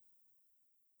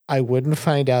 I wouldn't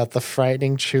find out the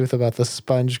frightening truth about the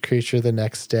sponge creature the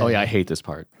next day. Oh yeah, I hate this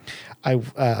part. When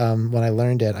I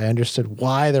learned it, I understood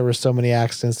why there were so many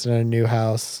accidents in our new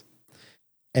house.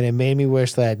 And it made me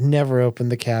wish that I'd never opened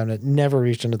the cabinet, never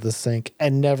reached into the sink,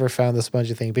 and never found the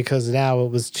spongy thing, because now it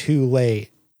was too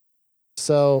late.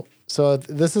 So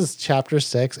this is chapter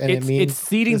 6, and it means it's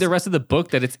seeding the rest of the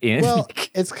book that it's in. Well,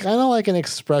 it's kind of like an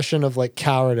expression of like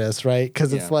cowardice, right?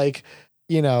 Because it's like,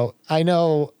 I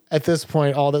know at this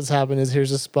point all that's happened is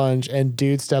here's a sponge and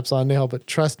dude steps on nail, but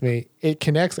trust me, it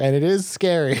connects and it is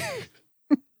scary.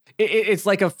 It's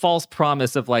like a false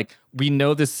promise of like, we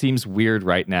know this seems weird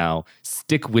right now.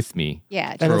 Stick with me.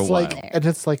 Yeah. And for it's a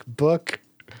while. like book.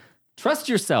 Trust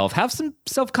yourself. Have some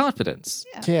self-confidence.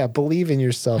 Yeah, believe in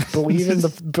yourself. Believe in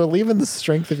the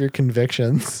strength of your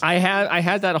convictions. I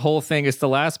had that whole thing. It's the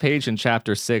last page in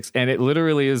chapter 6, and it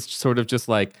literally is sort of just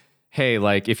like, hey,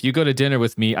 like if you go to dinner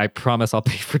with me, I promise I'll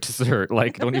pay for dessert.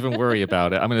 Like, don't even worry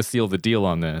about it. I'm going to seal the deal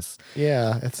on this.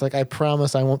 Yeah, it's like, I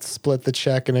promise I won't split the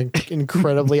check in an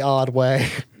incredibly odd way.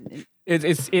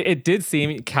 It did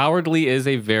seem cowardly is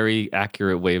a very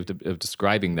accurate way of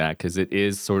describing that, because it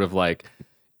is sort of like,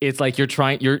 it's like it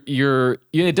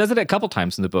does it a couple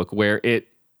times in the book where it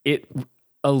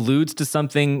alludes to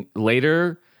something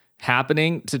later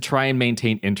happening to try and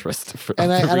maintain interest for the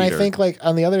reader. And I think, like,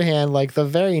 on the other hand, like the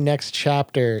very next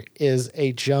chapter is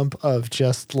a jump of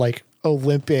just like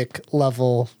Olympic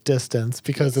level distance,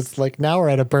 because it's like, now we're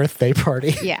at a birthday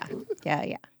party. Yeah.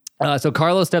 So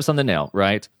Carlo steps on the nail,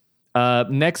 right?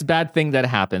 Next bad thing that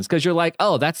happens, because you're like,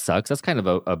 oh, that sucks. That's kind of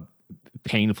a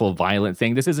painful, violent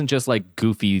thing. This isn't just like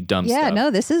goofy, dumb stuff. Yeah,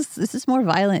 no, this is more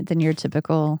violent than your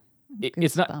typical.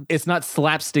 It's not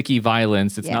slapsticky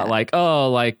violence. It's not like,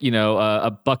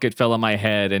 a bucket fell on my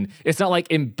head, and it's not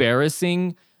like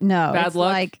embarrassing. No, bad it's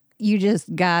luck. like you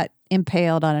just got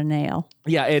impaled on a nail.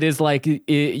 Yeah, it is like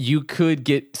you could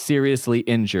get seriously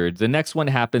injured. The next one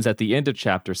happens at the end of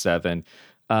chapter 7.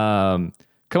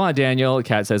 Come on, Daniel,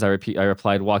 Kat says. I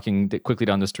replied, walking quickly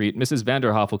down the street. Mrs.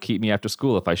 Vanderhoff will keep me after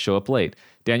school if I show up late.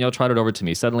 Daniel trotted over to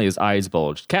me. Suddenly his eyes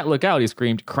bulged. Kat, look out, he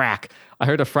screamed. Crack. I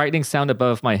heard a frightening sound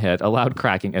above my head, a loud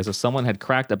cracking, as if someone had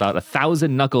cracked about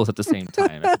 1,000 knuckles at the same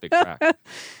time. That's a big crack.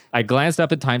 I glanced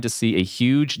up in time to see a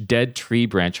huge dead tree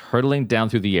branch hurtling down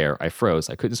through the air. I froze.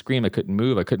 I couldn't scream. I couldn't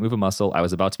move. I couldn't move a muscle. I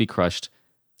was about to be crushed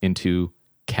into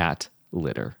cat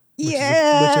litter.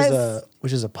 Yes.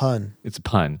 Which is a pun. It's a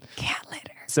pun. Cat litter.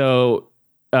 So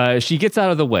she gets out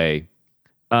of the way,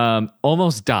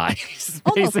 almost dies.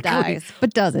 Almost basically. dies,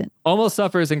 but doesn't. Almost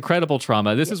suffers incredible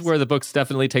trauma. This is where the book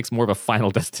definitely takes more of a final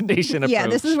destination approach. Yeah,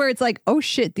 this is where it's like, oh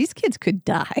shit, these kids could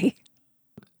die.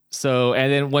 So,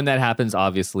 and then when that happens,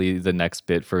 obviously the next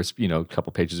bit, first,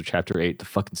 couple pages of chapter 8, the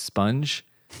fucking sponge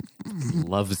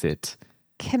loves it.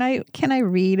 Can I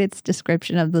read its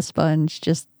description of the sponge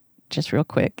just real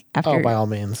quick? Oh, by all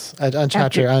means. On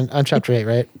chapter 8,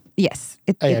 right? Yes.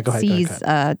 It go ahead, sees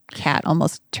a cat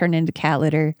almost turn into cat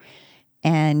litter.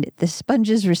 And the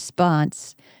sponge's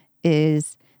response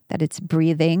is that it's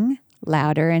breathing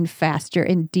louder and faster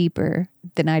and deeper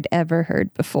than I'd ever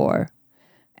heard before.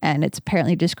 And it's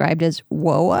apparently described as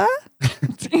WOA.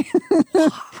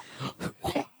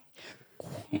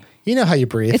 You know how you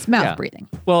breathe. It's mouth breathing.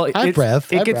 Well,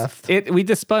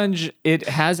 the sponge, it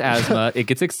has asthma. It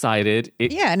gets excited.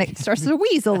 And it starts to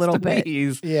wheeze a little bit.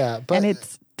 Yeah, and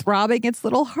it's throbbing its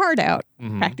little heart out,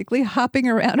 practically hopping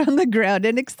around on the ground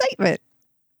in excitement.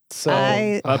 So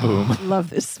I ba-boom.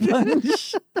 love this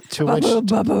sponge.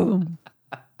 Ba-boom.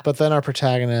 But then our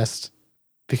protagonist,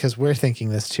 because we're thinking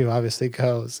this too, obviously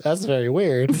goes, that's very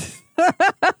weird.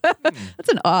 That's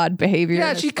an odd behavior. Yeah,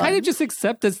 and she it's kind fun. of just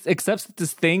accepts that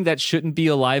this thing that shouldn't be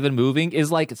alive and moving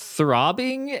is like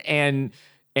throbbing and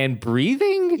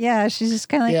breathing. Yeah, she's just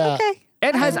kind of like, Yeah. okay.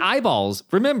 It has eyeballs.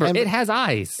 Remember, And- it has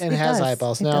eyes. And It has does.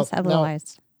 eyeballs. It Now, does have little now,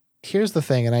 eyes. here's the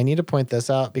thing, and I need to point this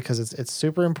out because it's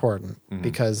super important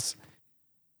because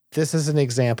this is an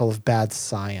example of bad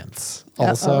science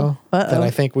also that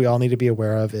I think we all need to be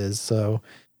aware of is so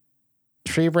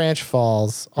tree branch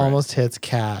falls, almost hits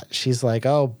Kat. She's like,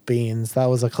 oh, beans, that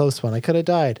was a close one. I could have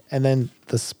died. And then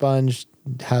the sponge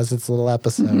has its little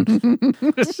episode,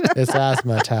 its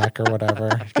asthma attack or whatever,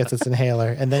 gets its inhaler.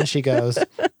 And then she goes,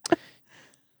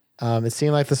 it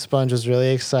seemed like the sponge was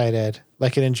really excited,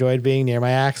 like it enjoyed being near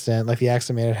my accident, like the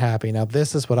accident made it happy. Now,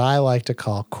 this is what I like to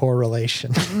call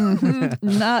correlation.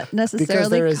 Not necessarily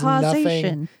there is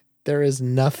causation. There is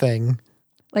nothing,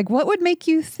 Like, what would make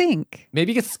you think?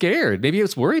 Maybe it's scared. Maybe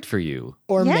it's worried for you.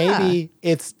 or Yeah.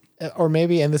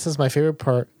 maybe, and this is my favorite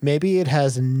part, maybe it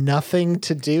has nothing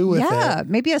to do with Yeah, it.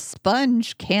 maybe a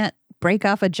sponge can't break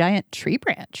off a giant tree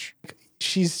branch.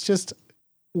 She's just,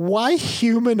 why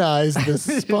humanize this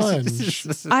sponge?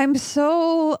 I'm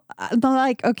so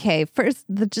like, okay, first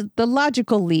the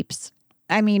logical leaps.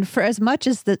 I mean, for as much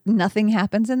as nothing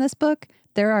happens in this book,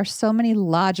 there are so many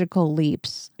logical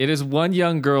leaps. It is one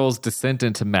young girl's descent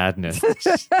into madness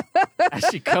as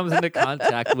she comes into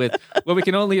contact with what we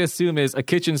can only assume is a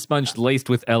kitchen sponge laced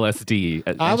with LSD.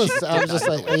 I was just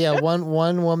like, yeah,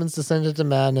 one woman's descended to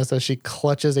madness as she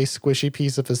clutches a squishy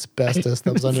piece of asbestos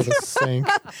that was under the sink.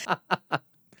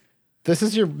 This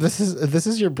is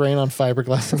your brain on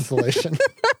fiberglass insulation.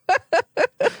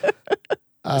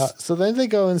 So then they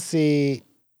go and see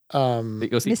They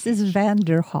go see- Mrs.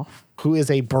 Vanderhoff. who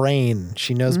is a brain.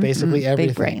 She knows basically big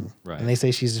everything. brain. Right. And they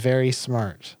say she's very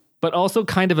smart. but also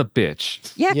kind of a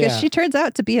bitch. Yeah, because Yeah. she turns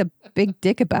out to be a big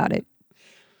dick about it.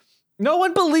 No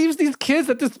one believes these kids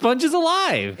that this sponge is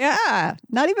alive. Yeah,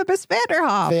 not even Miss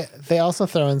Vanderhoff. They also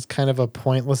throw in kind of a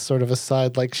pointless sort of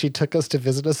aside, like she took us to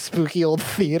visit a spooky old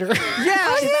theater. Yeah,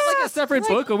 is that like a separate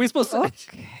book? Are we supposed to?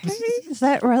 Okay, is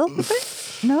that relevant?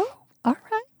 No? All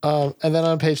right. And then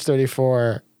on page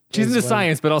 34, She's is into when-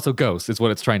 science, but also ghosts, is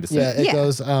what it's trying to say. Yeah, it Yeah.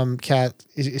 goes, Kat,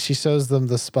 she shows them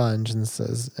the sponge and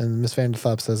says, and Miss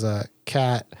Vanderthop says,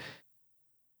 Kat,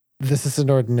 this is an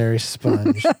ordinary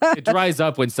sponge. It dries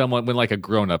up when like a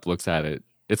grown up looks at it.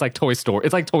 It's like Toy Story.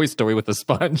 It's like Toy Story with a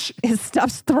sponge. It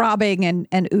stops throbbing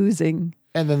and oozing.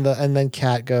 and then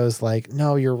Kat goes like,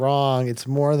 no, you're wrong. It's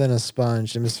more than a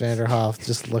sponge. And Miss Vanderhoff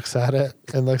just looks at it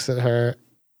and looks at her.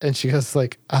 And she goes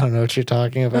like, I don't know what you're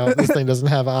talking about. This thing doesn't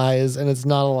have eyes and it's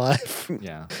not alive.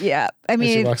 Yeah. Yeah, I And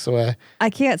she mean, walks away.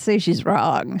 I can't say she's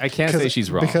wrong. I can't say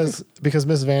she's wrong. Because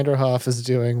Miss Vanderhoff is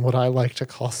doing what I like to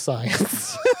call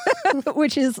science.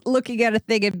 Which is looking at a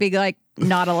thing and being like,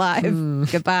 not alive.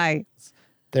 Goodbye.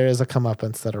 There is a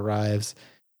comeuppance that arrives.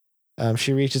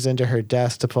 She reaches into her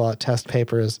desk to pull out test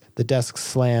papers. The desk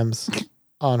slams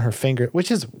on her finger, which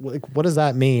is like, what does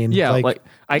that mean? Yeah, like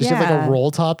I does she have like Yeah. a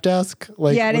roll top desk?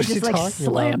 Like, Yeah, and what it is she just like talking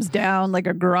about? slams down like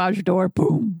a garage door.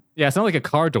 Boom. yeah, it's not like a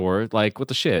car door. Like, what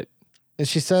the shit? And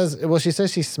she says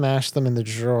she smashed them in the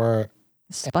drawer,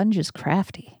 Sponge is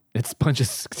crafty. It's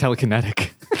sponge's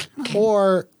telekinetic.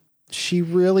 or she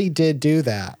really did do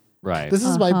that. Right. This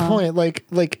is my point.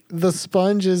 Like the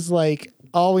sponge is like,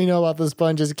 all we know about the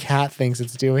sponge is Kat thinks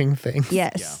it's doing things.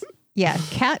 Yes. Yeah.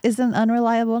 Kat is an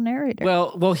unreliable narrator.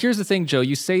 Well, here's the thing, Joe.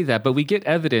 You say that, but we get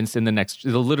evidence in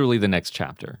literally the next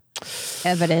chapter.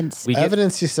 Evidence. We get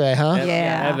Evidence, you say, huh?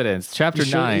 Yeah. evidence. Chapter You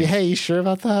sure? 9. Hey, you sure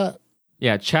about that?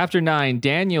 Yeah, chapter 9.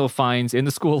 Daniel finds in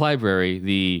the school library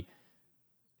the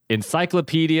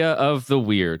Encyclopedia of the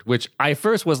Weird, which I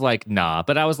first was like, nah,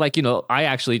 but I was like, I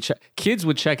actually kids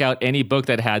would check out any book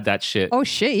that had that shit. Oh,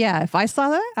 shit. Yeah. If I saw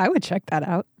that, I would check that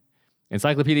out.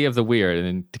 Encyclopedia of the Weird, and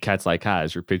then the cat's like,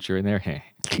 is your picture in there? Hey.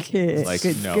 Like,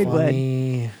 good, no. good one.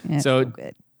 Funny. Yeah, So-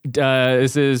 good.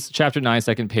 This is chapter 9,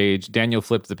 second page. Daniel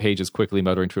flipped the pages quickly,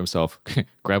 muttering to himself,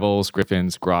 Grebels,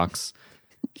 Griffins, Groks.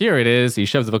 Here it is. He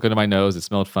shoved the book under my nose. It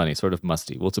smelled funny, sort of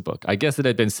musty. Well, it's a book. I guess it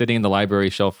had been sitting in the library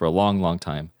shelf for a long, long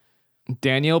time.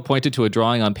 Daniel pointed to a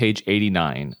drawing on page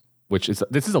 89,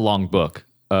 this is a long book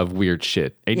of weird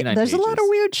shit. 89 There's pages. a lot of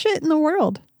weird shit in the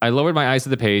world. I lowered my eyes to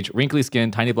the page. Wrinkly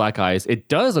skin, tiny black eyes. It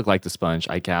does look like the sponge,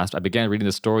 I gasped. I began reading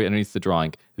the story underneath the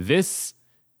drawing. This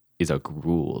is a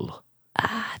gruel.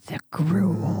 The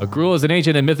gruel. A gruel is an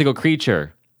ancient and mythical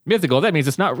creature. Mythical, that means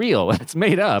it's not real. It's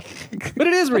made up. But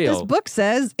it is This real. book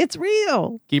says it's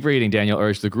real. Keep reading, Daniel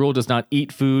urged. The gruel does not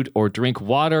eat food or drink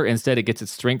water. Instead, it gets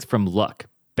its strength from luck.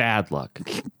 Bad luck.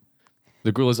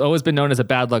 The gruel has always been known as a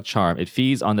bad luck charm. It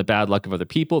feeds on the bad luck of other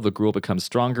people. The gruel becomes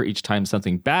stronger each time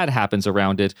something bad happens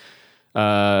around it.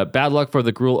 Bad luck for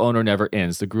the gruel owner never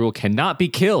ends. The gruel cannot be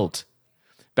killed.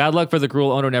 Bad luck for the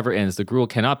gruel owner never ends. The gruel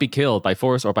cannot be killed by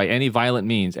force or by any violent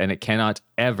means, and it cannot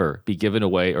ever be given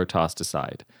away or tossed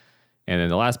aside. And then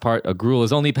the last part, a gruel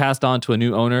is only passed on to a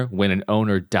new owner when an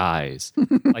owner dies,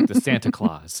 like the Santa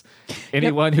Claus.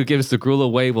 Anyone who gives the gruel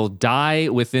away will die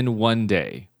within 1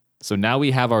 day. So now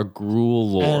we have our gruel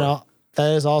lore. And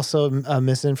that is also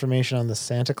misinformation on the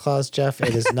Santa Claus, Jeff.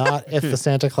 It is not if the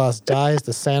Santa Claus dies,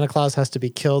 the Santa Claus has to be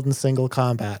killed in single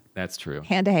combat. That's true.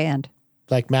 Hand to hand,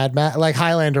 Like like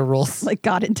Highlander rules. like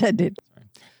God intended.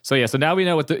 So yeah, so now we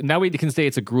know now we can say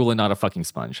it's a gruel and not a fucking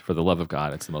sponge. For the love of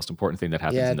God, it's the most important thing that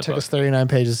happens Yeah, in it the took book. us 39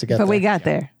 pages to get But there. we got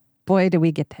there. Boy, did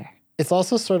we get there. It's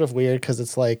also sort of weird because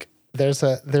it's like there's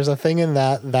a thing in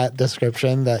that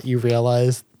description that you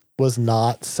realize was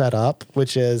not set up,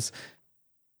 which is,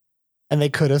 and they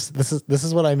could have. This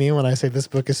is what I mean when I say this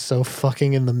book is so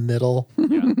fucking in the middle.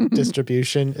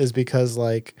 Distribution is because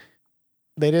like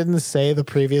they didn't say the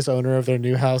previous owner of their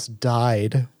new house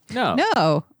died.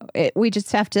 No. We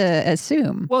just have to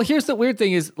assume. Well, here's the weird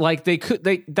thing is like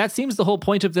that seems the whole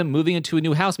point of them moving into a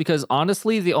new house, because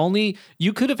honestly,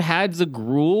 you could have had the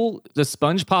gruel, the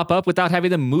sponge pop up without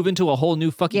having them move into a whole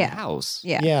new fucking house.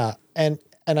 Yeah. Yeah, and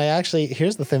I actually,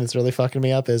 here's the thing that's really fucking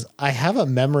me up is I have a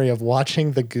memory of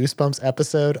watching the Goosebumps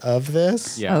episode of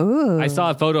this. Yeah. Oh. I saw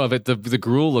a photo of it. The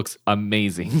gruel looks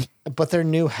amazing. But their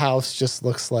new house just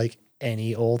looks like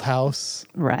any old house.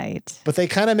 Right. But they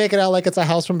kind of make it out like it's a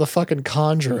house from the fucking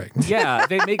Conjuring. Yeah,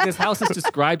 they make this house is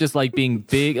described as like being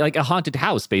big, like a haunted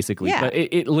house, basically. Yeah. But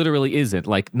it literally isn't.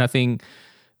 Like nothing.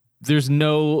 There's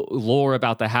no lore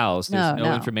about the house. There's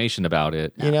no information about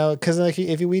it. You know, because like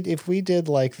if we did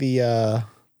like the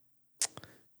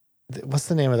what's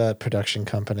the name of that production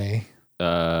company?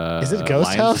 Is it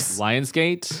Ghost House?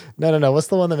 Lionsgate? No. What's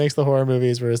the one that makes the horror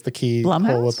movies where it's the key hole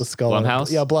Blumhouse? with the skull?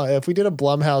 Blumhouse? Yeah, if we did a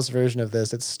Blumhouse version of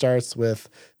this, it starts with,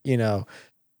 you know,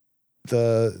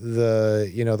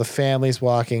 the families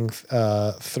walking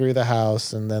through the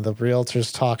house, and then the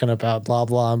realtor's talking about blah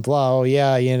blah and blah. Oh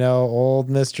yeah, you know, old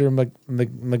Mr.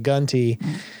 McGunty.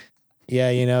 Yeah,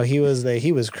 you know, he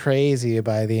was crazy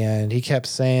by the end. He kept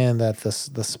saying that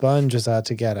the sponge is out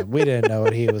to get him. We didn't know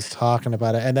what he was talking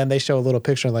about. And then they show a little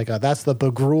picture like, that's the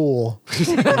Bagruel.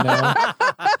 You know?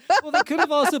 Well, they could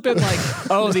have also been like,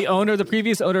 oh, the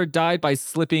previous owner died by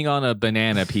slipping on a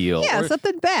banana peel. Yeah, or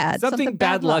something bad. Something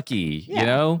bad luck. lucky, you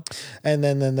know? And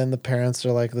then the parents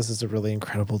are like, this is a really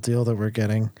incredible deal that we're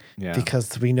getting. Yeah.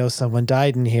 Because we know someone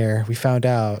died in here. We found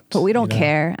out. But we don't you know?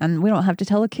 care, and we don't have to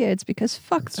tell the kids because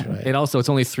fuck That's them. right. And also, it's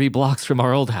only 3 blocks from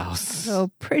our old house.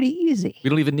 So pretty easy. We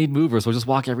don't even need movers. We'll just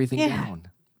walk everything down.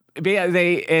 But yeah,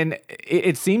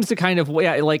 it seems to kind of,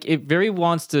 like it very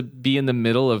wants to be in the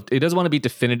middle of, it doesn't want to be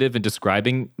definitive in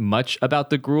describing much about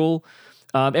the gruel.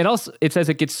 And also it says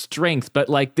it gets strength, but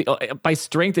like by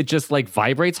strength, it just like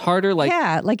vibrates harder. Like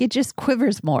Yeah, like it just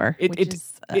quivers more.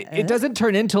 It doesn't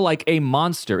turn into like a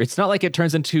monster. It's not like it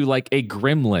turns into like a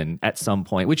gremlin at some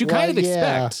point, which you kind of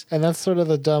expect. And that's sort of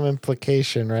the dumb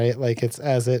implication, right? Like it's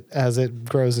as it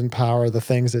grows in power, the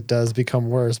things it does become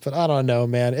worse. But I don't know,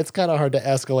 man. It's kind of hard to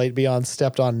escalate beyond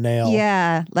stepped on nail.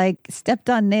 Yeah, like stepped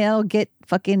on nail, get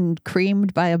fucking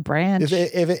creamed by a branch.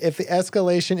 If the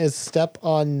escalation is step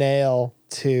on nail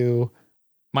to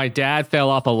My dad fell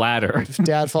off a ladder.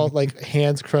 dad felt like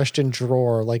hands crushed in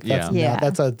drawer, like that's Yeah.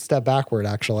 that's a step backward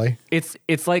actually. It's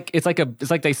like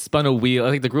they spun a wheel.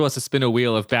 I think the gruel has to spin a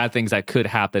wheel of bad things that could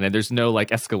happen, and there's no like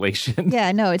escalation.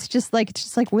 Yeah, no, it's just like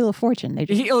Wheel of Fortune. They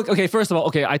just, Look, okay, first of all,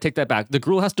 I take that back. The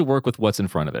gruel has to work with what's in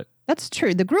front of it. that's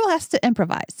true. The gruel has to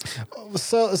improvise.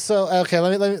 So okay,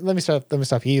 let me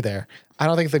stop you there. I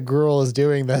don't think the gruel is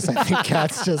doing this. I think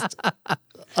Kat's just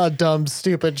a dumb,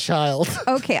 stupid child.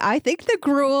 Okay, I think the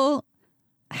gruel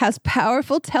has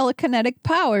powerful telekinetic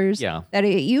powers that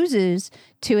it uses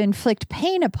to inflict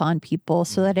pain upon people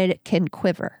so that it can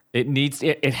quiver.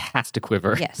 It has to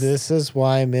quiver. Yes. This is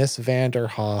why Miss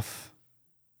Vanderhoff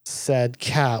said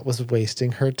Kat was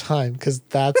wasting her time, because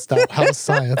that's not how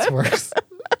science works.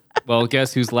 Well,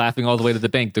 guess who's laughing all the way to the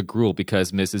bank? The gruel,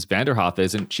 because Mrs. Vanderhoff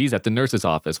isn't. She's at the nurse's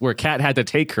office, where Kat had to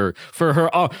take her for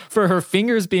her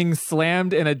fingers being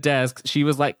slammed in a desk. She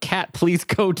was like, "Kat, please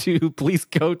go to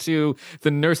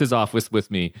the nurse's office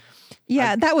with me."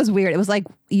 Yeah, that was weird. It was like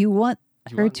you want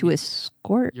her to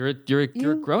escort. You're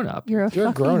a grown up. You're a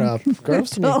grown up.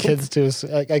 Grown-ups need kids to.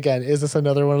 Again, is this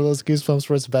another one of those Goosebumps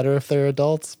where it's better if they're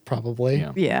adults? Probably.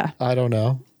 Yeah. I don't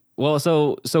know. Well,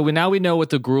 so now we know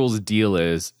what the Gruul's deal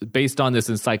is based on this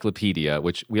encyclopedia,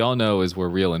 which we all know is where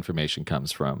real information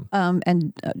comes from.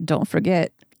 And don't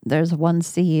forget, there's one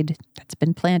seed that's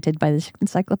been planted by this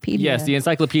encyclopedia. Yes, the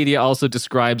encyclopedia also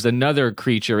describes another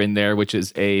creature in there, which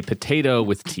is a potato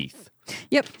with teeth.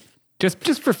 Yep.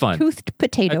 Just for fun. Toothed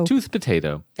potato. A toothed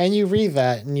potato. And you read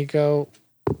that and you go,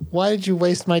 why did you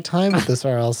waste my time with this,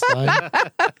 R.L. Stein?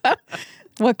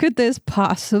 What could this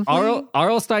possibly?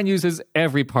 R.L. Stein uses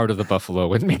every part of the buffalo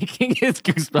when making his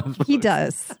Goosebumps. He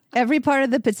does. Every part of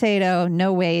the potato,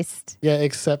 no waste. Yeah,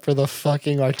 except for the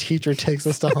fucking our teacher takes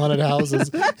us to haunted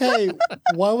houses. Hey,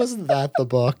 why wasn't that the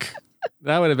book?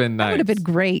 That would have been nice. That would have been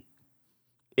great.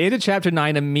 Into chapter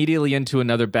 9, immediately into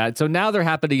another bad. So now they're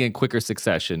happening in quicker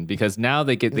succession because now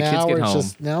the kids get home.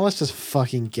 Now let's just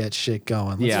fucking get shit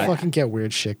going. Let's fucking get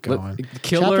weird shit going.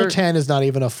 Chapter 10 is not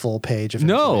even a full page of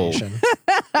information.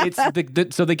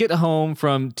 So they get home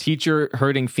from teacher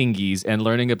herding fingies and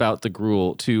learning about the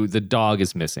Gruul to the dog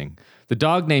is missing. The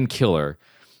dog named Killer,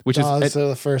 which dogs are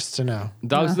the first to know.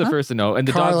 Dogs are the first to know, and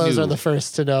the Carlos dogs are the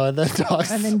first to know, and then dogs.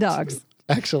 And then dogs.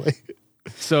 Actually.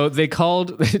 So they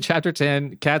called chapter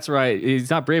 10. Cat's right.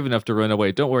 He's not brave enough to run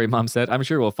away. Don't worry, Mom said. I'm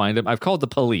sure we'll find him. I've called the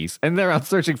police, and they're out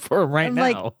searching for him right now.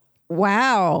 Like,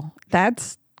 wow,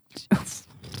 that's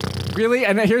really.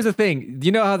 And here's the thing.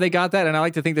 You know how they got that? And I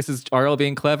like to think this is RL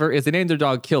being clever. Is they named their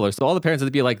dog Killer, so all the parents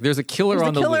would be like, "There's a killer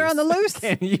on the loose.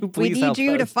 Can you please We need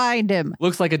you to find him.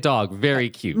 Looks like a dog. Very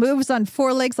cute. Moves on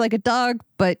 4 legs like a dog,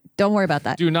 but don't worry about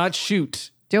that. Do not shoot.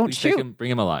 Don't Please shoot. take him,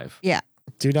 bring him alive. Yeah.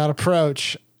 Do not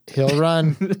approach. He'll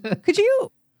run. Could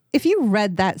you, if you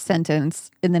read that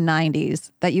sentence in the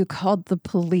 90s, that you called the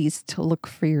police to look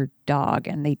for your dog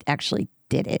and they actually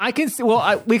did it? I can see,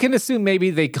 we can assume maybe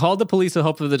they called the police to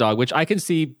help for the dog, which I can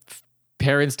see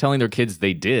parents telling their kids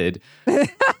they did. And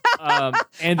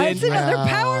then That's another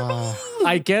power move.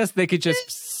 I guess they could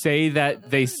just say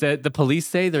that the police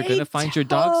say they're going to find your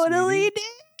dog. Totally sweetie.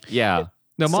 did. Yeah.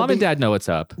 No, Mom and Dad know what's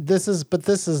up. This is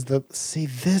the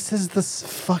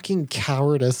fucking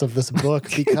cowardice of this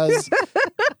book because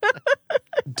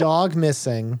dog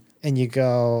missing and you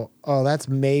go, oh, that's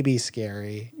maybe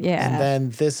scary. Yeah. And then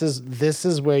this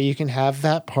is where you can have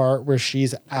that part where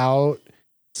she's out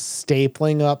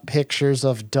stapling up pictures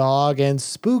of dog and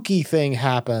spooky thing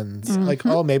happens. Mm-hmm. Like,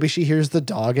 oh, maybe she hears the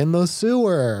dog in the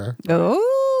sewer. Oh.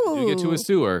 You get to a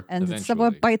sewer. And eventually.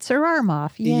 someone bites her arm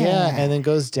off. Yeah, and then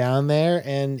goes down there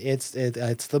and it's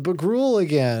the Gruul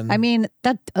again. I mean,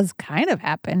 that does kind of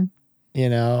happen. You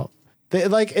know,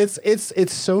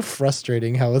 it's so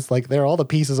frustrating how it's like they're all the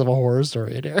pieces of a horror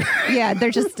story in here. Yeah,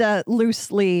 they're just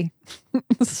loosely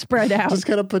spread out. Just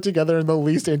kind of put together in the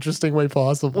least interesting way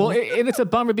possible. Well, and it's a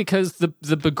bummer because the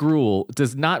Begruul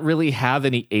does not really have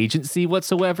any agency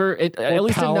whatsoever. At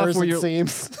least enough where it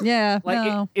seems. Yeah, like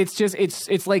no. it's just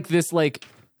it's like this like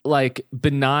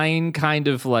benign kind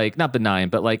of like not benign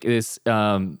but like this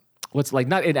what's like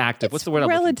not inactive. What's the word?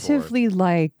 Relatively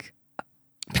like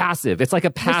passive. It's like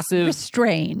a passive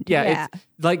restrained. Yeah, it's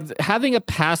like having a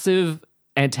passive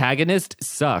antagonist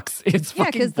sucks. It's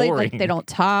fucking because boring. they don't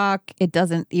talk. It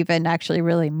doesn't even actually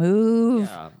really move.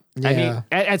 Yeah. I mean,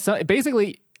 at some,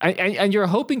 basically, and you're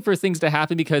hoping for things to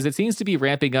happen because it seems to be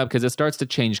ramping up because it starts to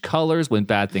change colors when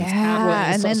bad things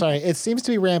happen. Sorry, it seems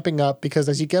to be ramping up because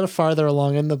as you get farther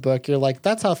along in the book, you're like,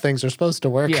 that's how things are supposed to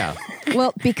work. Yeah.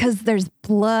 Well, because there's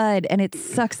blood and it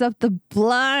sucks up the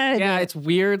blood. Yeah, it's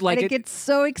weird. Like and it gets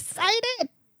so excited.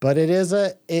 But it is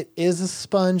a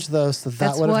sponge though, so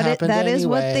that would have happened That anyway. is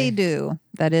what they do.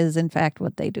 That is in fact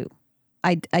what they do.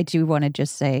 I do want to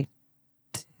just say,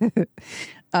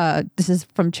 this is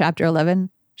from chapter 11.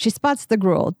 She spots the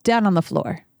Gruul down on the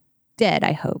floor. Dead,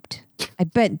 I hoped. I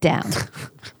bent down.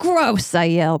 Gross, I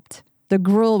yelped. The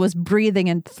Gruul was breathing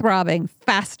and throbbing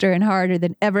faster and harder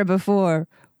than ever before.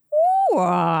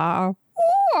 I'm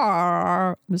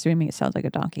assuming it sounds like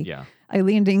a donkey. Yeah. I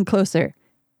leaned in closer.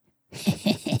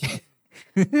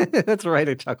 That's right,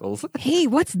 it chuckles. Hey,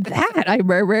 what's that? I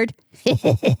murmured.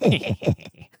 I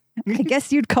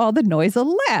guess you'd call the noise a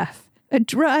laugh. A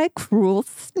dry, cruel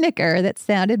snicker that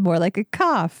sounded more like a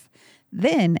cough.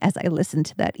 Then, as I listened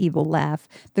to that evil laugh,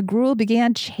 the Gruul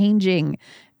began changing.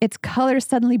 Its color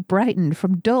suddenly brightened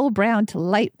from dull brown to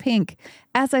light pink.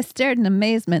 As I stared in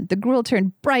amazement, the Gruul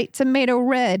turned bright tomato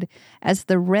red, as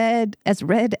red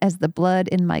as the blood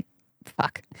in my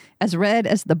as red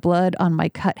as the blood on my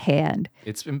cut hand.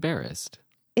 It's embarrassed.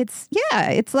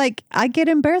 It's like I get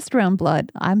embarrassed around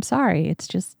blood. I'm sorry.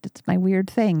 It's my weird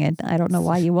thing. And I don't know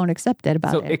why you won't accept it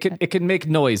about it. So it can make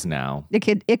noise now. It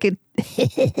could.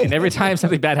 And every time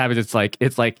something bad happens, it's like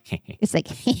it's like,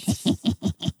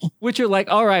 Which you're like,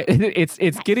 all right,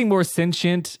 it's getting more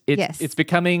sentient. Yes. It's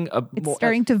becoming It's more,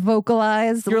 starting to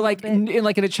vocalize. you're like in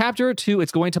a chapter or two,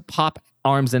 it's going to pop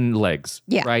arms and legs.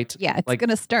 yeah, Right. Yeah, it's like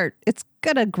gonna start. It's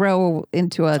gonna grow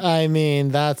into a. I mean,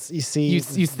 that's you see. you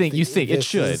think it this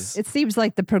should. is- It seems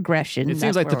like the progression. It seems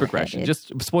That's like the where we're progression. headed.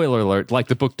 Just spoiler alert, like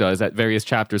the book does at various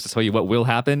chapters to tell you what will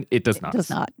happen. It does not. Does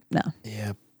not. No.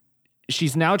 Yeah.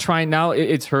 She's now trying.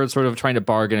 It's her sort of trying to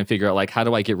bargain and figure out like, how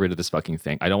do I get rid of this fucking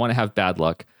thing? I don't want to have bad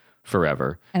luck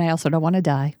forever. And I also don't want to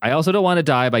die. I also don't want to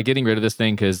die by getting rid of this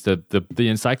thing because the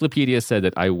encyclopedia said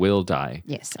that I will die.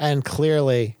 Yes, And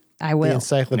clearly, I the will.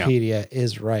 encyclopedia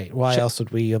is right. Why else would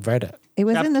we have read it? It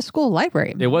was in the school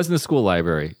library. It was in the school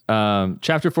library.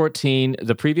 Chapter 14,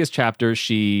 the previous chapter,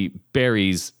 she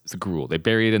buries the gruel. They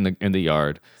bury it in the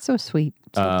yard. So sweet.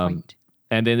 So quaint.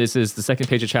 And then this is the second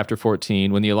page of chapter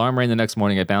 14. When the alarm rang the next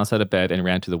morning, I bounced out of bed and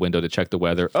ran to the window to check the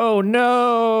weather. Oh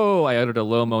no! I uttered a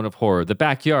low moan of horror. The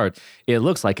backyard, it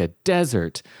looks like a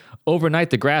desert.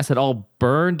 Overnight, the grass had all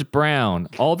burned brown.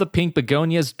 All the pink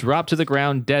begonias dropped to the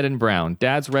ground, dead and brown.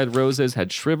 Dad's red roses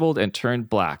had shriveled and turned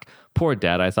black. Poor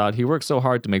Dad, I thought. He worked so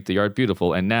hard to make the yard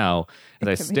beautiful. And now, as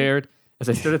I stared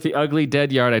at the ugly,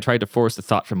 dead yard, I tried to force the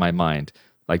thought from my mind,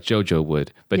 like Jojo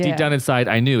would. But Yeah. deep down inside,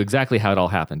 I knew exactly how it all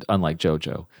happened, unlike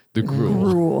Jojo. The gruel.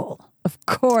 Rule, of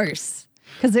course,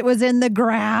 because it was in the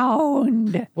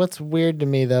ground. What's weird to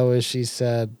me though is she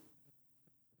said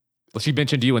Well, she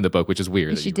mentioned you in the book, which is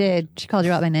weird. that She you- did. She called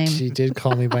you out by name. she did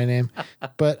call me by name,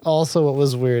 but also what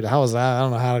was weird? How was that? I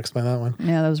don't know how to explain that one.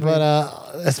 Yeah, that was weird.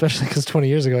 But especially because 20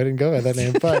 years ago I didn't go by that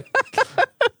name. But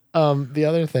the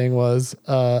other thing was,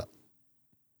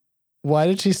 why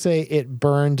did she say it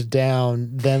burned down,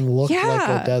 then looked like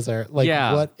Yeah. a desert? Like,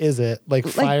 Yeah. what is it? Like,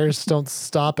 fires don't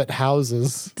stop at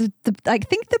houses. I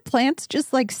think the plants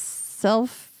just like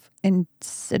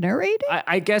self-incinerated.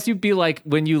 I guess you'd be like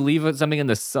when you leave something in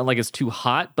the sun, like it's too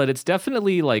hot, but it's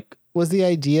definitely like Was the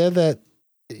idea that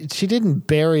she didn't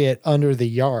bury it under the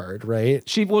yard, right?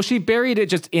 she buried it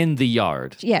just in the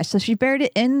yard. Yeah, so she buried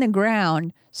it in the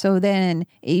ground. So then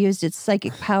it used its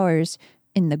psychic powers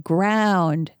in the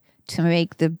ground to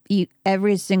make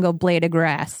every single blade of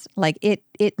grass. Like it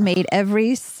made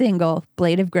every single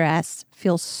blade of grass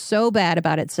feel so bad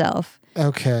about itself.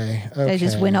 Okay. That it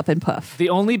just went up in puff. The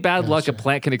only bad luck a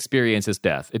plant can experience is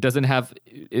death. It doesn't have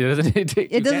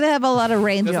It doesn't have a lot of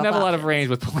range. doesn't have a lot of range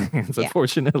with plants,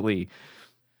 unfortunately.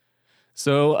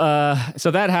 So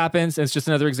that happens. And it's just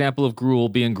another example of gruel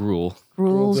being gruel.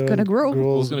 Gruel's gonna grow.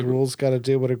 Gruel's got to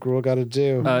do what a gruel got to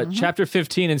do. Chapter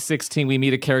 15 and 16, we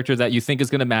meet a character that you think is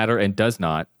going to matter and does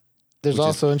not. There's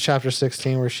also in chapter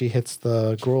 16 where she hits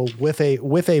the gruel with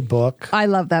a book, I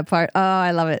love that part. Oh,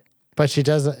 I love it. but she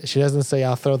doesn't say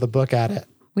I'll throw the book at it.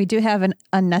 We do have an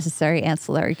unnecessary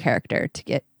ancillary character to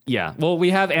get. Yeah. Well,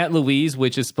 we have Aunt Louise,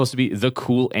 which is supposed to be the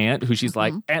cool aunt, who she's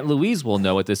like, Aunt Louise will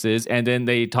know what this is. And then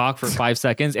they talk for 5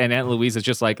 seconds, and Aunt Louise is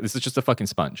just like, this is just a fucking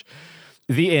sponge.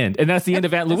 The end. And that's the end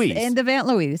of Aunt Louise. End of Aunt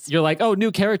Louise. You're like, oh,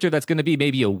 new character that's going to be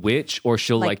maybe a witch, or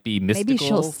she'll like be mystical. Maybe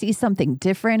she'll see something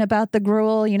different about the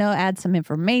gruel, add some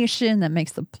information that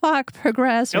makes the plot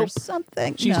progress or Nope.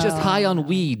 something. She's just No. high on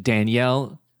weed,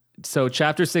 Danielle. So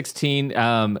chapter 16,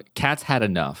 Kat's had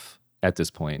enough at this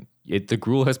point. The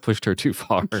gruel has pushed her too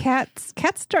far. Cat's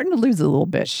starting to lose a little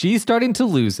bit. She's starting to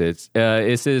lose it.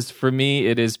 It says, for me,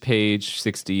 it is page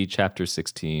 60, chapter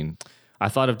 16. I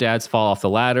thought of Dad's fall off the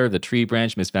ladder, the tree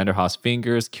branch, Miss Vanderhaas'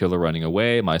 fingers, Killer running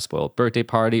away, my spoiled birthday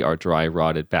party, our dry,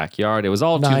 rotted backyard. It was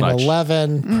all too much.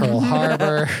 9/11, Pearl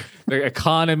Harbor, The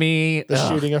economy, the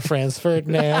shooting of Franz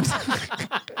Ferdinand.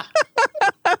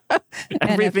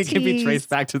 everything can be NFTs. traced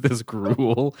back to this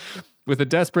gruel. With a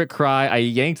desperate cry, I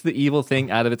yanked the evil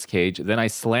thing out of its cage. Then I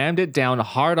slammed it down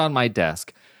hard on my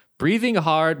desk. Breathing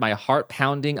hard, my heart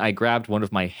pounding, I grabbed one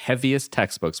of my heaviest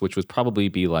textbooks, which would probably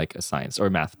be like a science or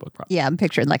a math book. Probably. Yeah, I'm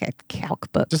picturing like a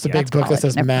calc book. Just a big book that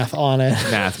says math on it.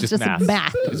 Math, just Just math.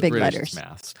 math, It's big British, letters. it's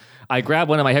maths. I grabbed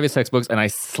one of my heaviest textbooks and I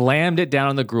slammed it down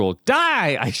on the gruel.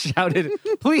 Die! I shouted,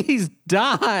 please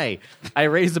die! I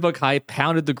raised the book high,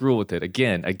 pounded the gruel with it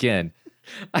again.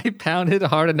 I pounded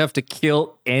hard enough to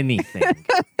kill anything.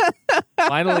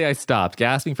 Finally, I stopped,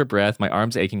 gasping for breath, my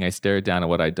arms aching. I stared down at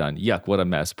what I'd done. Yuck, what a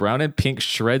mess. Brown and pink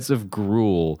shreds of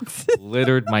gruel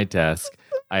littered my desk.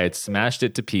 I had smashed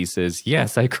it to pieces.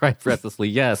 Yes, I cried breathlessly.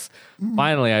 Yes.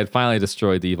 Finally, I had finally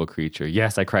destroyed the evil creature.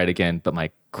 Yes, I cried again, but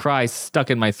my cry stuck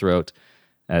in my throat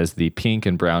as the pink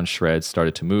and brown shreds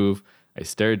started to move. I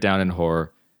stared down in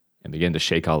horror and began to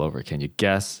shake all over. Can you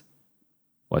guess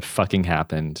what fucking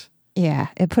happened? Yeah,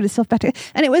 it put itself back together.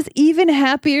 And it was even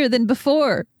happier than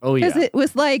before. Oh, yeah. Because it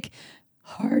was like,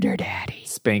 harder, daddy.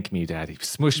 Spank me, daddy.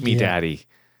 Smush me, Yeah. daddy.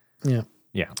 Yeah.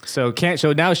 Yeah. So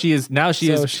now she is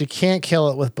she can't kill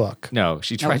it with book. no,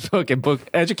 she tried book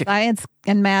education. Science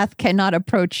and math cannot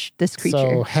approach this creature.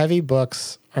 So heavy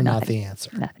books are not Nothing. the answer.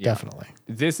 Nothing. Definitely.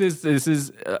 This is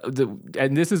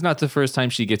and this is not the first time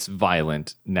she gets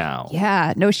violent now.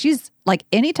 Yeah. No, she's like,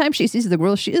 anytime she sees the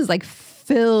girl, she is like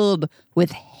filled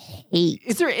with hate.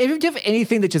 Do you have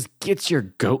anything that just gets your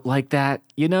goat like that?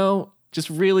 You know, just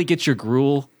really gets your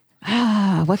gruel.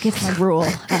 Ah, what gets my rule?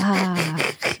 Ah.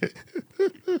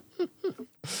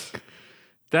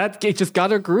 That it just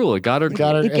got her gruel. It got her.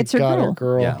 It gets her girl.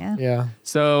 girl. Yeah. Yeah.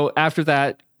 So after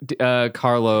that,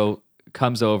 Carlo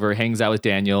comes over, hangs out with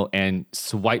Daniel, and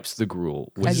swipes the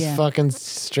gruel. Which Yeah. Fucking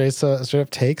straight up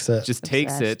takes it. just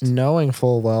takes Obsessed. it. knowing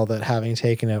full well that having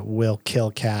taken it will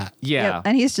kill Cat. Yeah. Yep.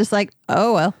 And he's just like,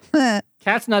 oh, well.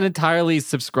 Kat's not entirely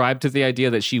subscribed to the idea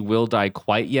that she will die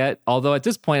quite yet. Although at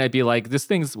this point, I'd be like,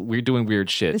 we're doing weird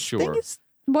shit. This Sure. thing is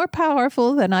more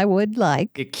powerful than I would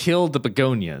like. It killed the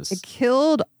begonias. It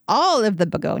killed all of the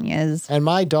begonias. And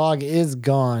my dog is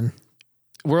gone.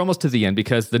 We're almost to the end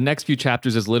because the next few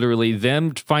chapters is literally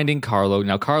them finding Carlo.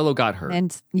 Now, Carlo got hurt.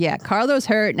 And yeah, Carlo's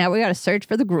hurt. Now we got to search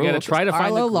for the gruel. We got to try to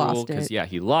find the Carlo gruel lost because, it. yeah,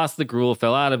 he lost the gruel,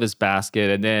 fell out of his basket.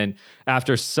 And then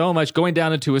after so much going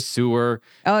down into a sewer,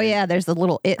 Oh, yeah. There's a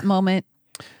little it moment.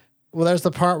 Well, there's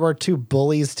the part where two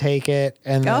bullies take it,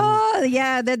 and then Oh,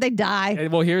 yeah. Then they die.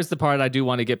 and, well, here's the part I do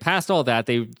want to get past all that.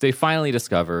 They finally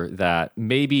discover that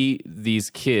maybe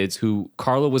these kids who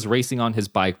Carlo was racing on his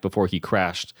bike before he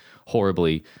crashed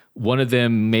horribly, one of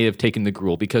them may have taken the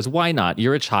gruel because why not?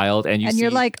 You're a child and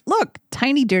You're like, look,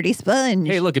 tiny dirty sponge.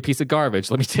 hey, look, a piece of garbage.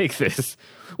 Let me take this.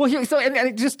 Well, here, so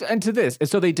and to this, and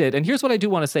so they did. And here's what I do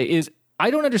want to say is I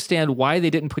don't understand why they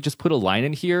didn't just put a line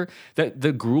in here that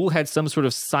the gruel had some sort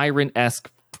of siren-esque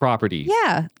property.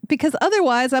 Yeah, because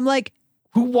otherwise I'm like,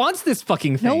 Who wants this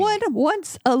fucking thing? no one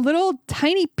wants a little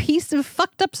tiny piece of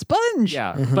fucked up sponge.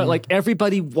 Yeah, but like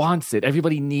everybody wants it.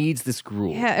 Everybody needs this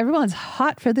gruel. Yeah, everyone's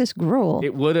hot for this gruel.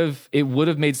 It would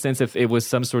have made sense if it was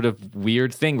some sort of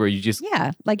weird thing where you just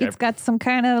Yeah, like it's got some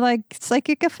kind of like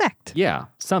psychic effect.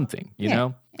 something, you Yeah.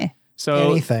 know? Eh.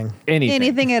 So anything.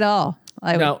 Anything at all.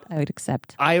 I Now- would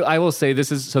accept. I will say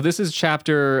this is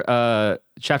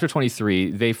chapter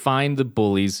 23. They find the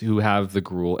bullies who have the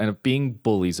gruel, and being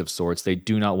bullies of sorts, they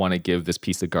do not want to give this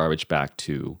piece of garbage back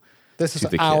to This is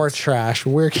the our kids. trash.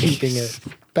 We're keeping it.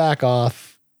 Back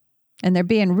off. And they're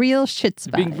being real shits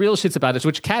about being it. real shits about it.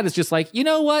 Which Kat is just like, you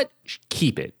know what?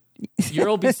 Keep it.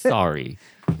 You'll be sorry.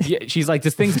 Yeah, she's like,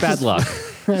 this thing's bad luck.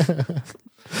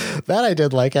 That I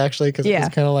did like, actually, because Yeah.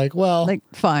 it's kind of like, well, Like,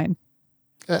 fine.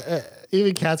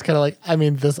 even Kat's kind of like,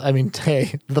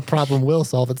 hey, the problem will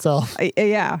solve itself.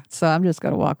 Yeah. So I'm just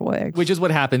going to walk away. Which is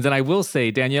what happens. And I will say,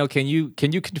 Danielle, can you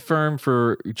confirm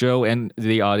for Joe and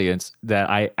the audience that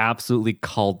I absolutely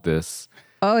called this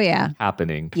Oh, yeah.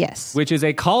 happening? Yes. Which is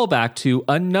a callback to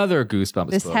another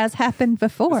Goosebumps This book. has happened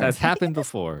before. This has happened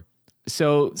before.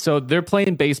 So they're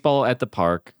playing baseball at the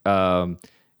park, and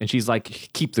she's like,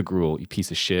 "Keep the gruel, you piece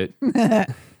of shit. Leave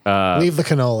the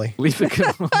cannoli. Leave the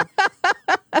gruel."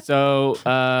 So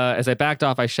as I backed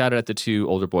off, I shouted at the two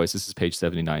older boys. This is page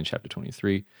 79, chapter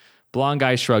 23. Blonde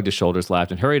guy shrugged his shoulders,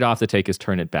 laughed, and hurried off to take his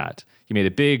turn at bat. He made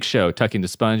a big show, tucking the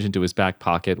sponge into his back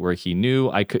pocket where he knew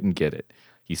I couldn't get it.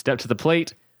 He stepped to the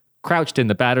plate, crouched in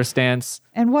the batter stance.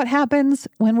 And what happens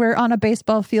when we're on a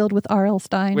baseball field with R.L.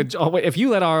 Stein? If you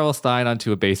let R.L. Stein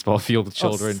onto a baseball field with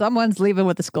children, Someone's leaving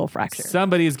with a skull fracture.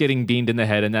 somebody's getting beamed in the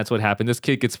head, and that's what happened. This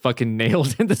kid gets fucking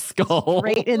nailed in the skull.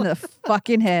 Right in the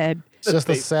fucking head. It's just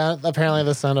the sound. Apparently,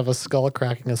 the sound of a skull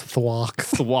cracking is thwack.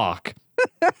 Thwack.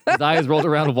 His eyes rolled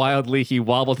around wildly. He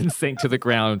wobbled and sank to the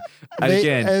ground. And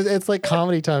again, It's like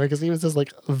comedy time because he was just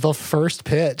like the first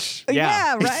pitch.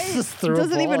 Yeah. right? Just He threw a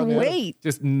doesn't ball even at him. wait.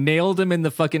 just nailed him in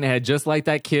the fucking head, just like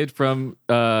that kid from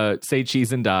Say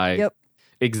Cheese and Die. Yep.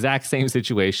 Exact same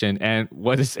situation. And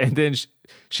then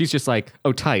she's just like,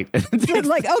 oh, tight. It's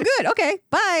like, oh, good. Okay.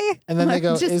 Bye. And then they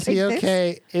go, Just "Is he take this.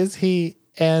 okay? Is he?"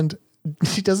 And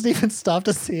she doesn't even stop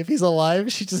to see if he's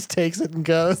alive. She just takes it and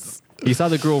goes. You saw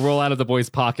the gruel roll out of the boy's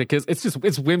pocket because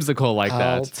it's whimsical like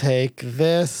I'll that. take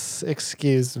this.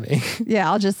 Excuse me.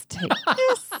 Yeah, I'll just take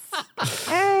this.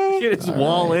 Hey, Get his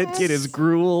wallet, get his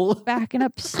gruel. backing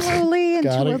up slowly into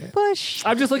Got a it. bush.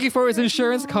 I'm just looking for his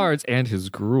insurance cards and his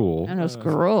gruel. And those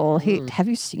gruel. Have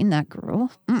you seen that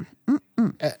gruel?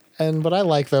 And what I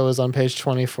like though is on page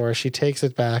 24, she takes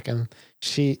it back and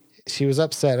she was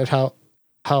upset at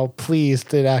how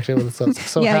pleased it acted with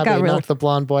so Yeah, it happy got it real- knocked the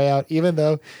blonde boy out, even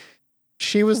though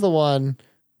she was the one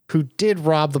who did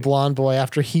rob the blonde boy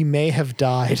after he may have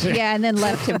died. Yeah, and then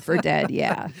left him for dead.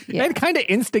 Yeah. And kind of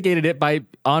instigated it by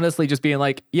honestly just being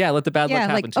like, yeah, let the bad luck Yeah,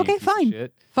 happen like, to you. okay, piece of fine.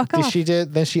 shit. Fuck off.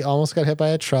 Then she almost got hit by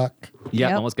a truck. Yeah,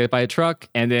 Yep. almost got hit by a truck.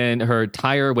 And then her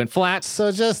tire went flat.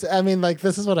 So just, I mean, like,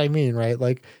 this is what I mean, right?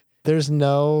 Like, there's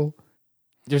no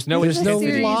There's no There's no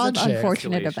intensity. series of logic.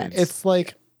 unfortunate Escalation. events. it's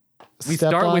like We step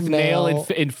start on with nail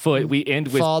and foot. We end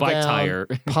with fall bike down, tire.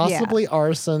 possibly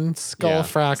arson, skull Yeah.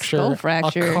 fracture. Skull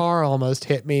fracture. A car almost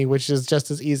hit me, which is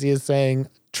just as easy as saying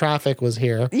traffic was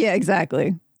here. Yeah,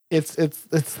 exactly.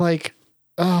 It's like,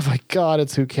 oh my God,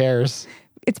 it's who cares.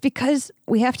 It's because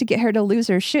we have to get her to lose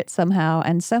her shit somehow,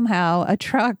 and somehow a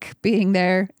truck being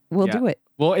there will Yeah. do it.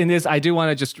 Well, in this, I do want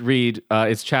to just read.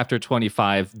 It's chapter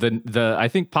 25. The I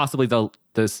think possibly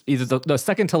either the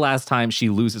second to last time she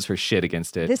loses her shit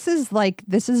against it. This is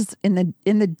in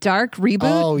the dark reboot.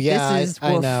 Oh, yeah, this is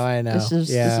I woof. know. This is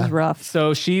Yeah. rough.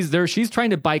 So she's trying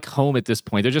to bike home at this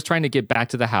point. They're just trying to get back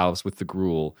to the house with the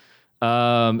gruel.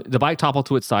 The bike toppled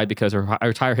to its side because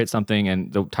her tire hit something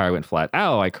and the tire went flat.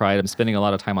 Ow, I cried. I'm spending a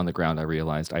lot of time on the ground, I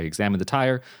realized. I examined the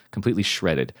tire, completely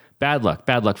shredded. Bad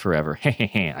luck forever.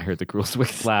 I heard the gruel's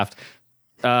wicked laugh.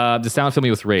 The sound filled me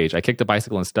with rage. I kicked the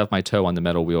bicycle and stuffed my toe on the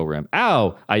metal wheel rim.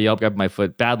 Ow! I yelped, grabbed my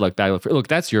foot. Bad luck. Look,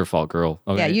 that's your fault, girl.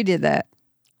 Okay. Yeah, you did that.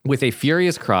 With a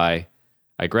furious cry,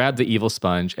 I grabbed the evil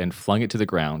sponge and flung it to the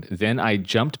ground. Then I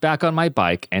jumped back on my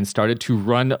bike and started to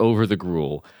run over the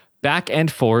gruel. Back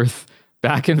and forth,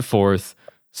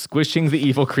 squishing the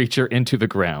evil creature into the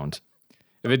ground.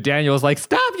 But Daniel was like,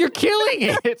 stop, you're killing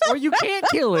it. Or you can't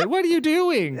kill it. What are you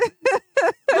doing?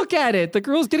 Look at it. The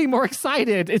girl's getting more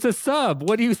excited. It's a sub.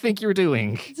 What do you think you're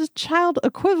doing? It's a child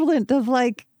equivalent of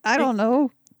like, I don't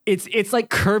know. It's like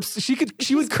curbs.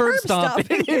 She would curb stomp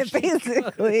it,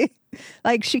 basically.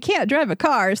 Like she can't drive a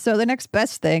car, so the next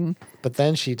best thing. But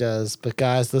then she does. But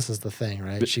guys, this is the thing,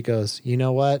 right? She goes, you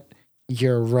know what?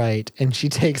 You're right. And she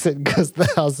takes it and goes to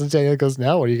the house. And Daniel goes,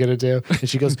 now what are you going to do? And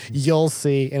she goes, you'll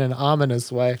see, in an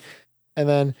ominous way. And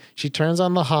then she turns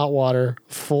on the hot water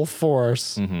full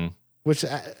force, which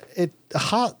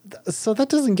so that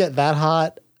doesn't get that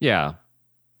hot. Yeah.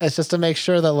 It's just to make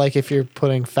sure that, like, if you're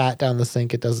putting fat down the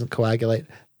sink, it doesn't coagulate.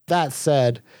 That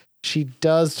said, she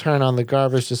does turn on the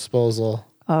garbage disposal.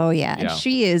 Oh, yeah. And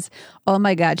she is, oh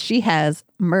my God, she has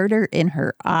murder in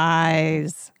her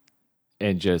eyes.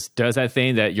 And just does that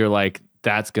thing that you're like,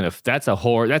 that's a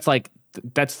horror.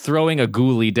 That's throwing a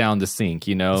ghoulie down the sink,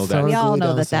 you know? Throwing We all ghoulie know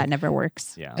down the that sink. never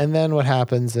works. Yeah. And then what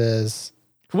happens is,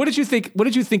 What did you think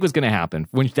was going to happen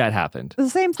when that happened? The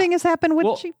same thing has happened when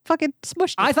Well, she fucking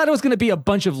smushed it. I thought it was going to be a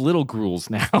bunch of little gruels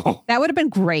now. That would have been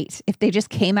great if they just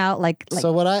came out like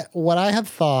so what I had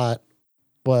thought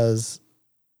was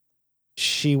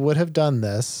she would have done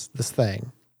this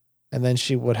thing, and then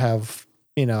she would have,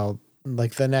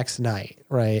 like the next night,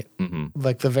 right?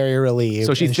 Like the very relieved.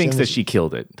 So she and thinks that she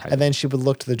killed it. and then she would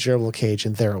look to the gerbil cage,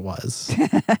 and there it was,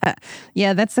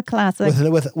 yeah, that's a classic.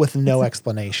 with no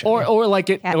explanation. Or like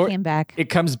it, Cat or came back. it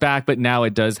comes back, but now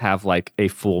it does have like a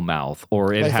full mouth,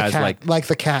 or it like has the cat, like like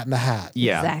the cat in the hat.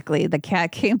 yeah, Exactly. The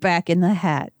cat came back in the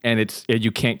hat. and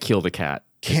you can't kill the cat.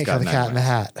 Can't kill the cat in the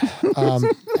hat.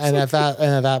 And at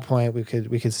that point, we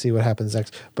could see what happens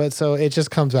next. But so it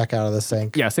just comes back out of the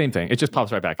sink. Yeah, same thing. It just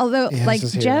pops right back. Although, Yeah, like this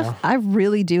is here Jeff, now. I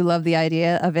really do love the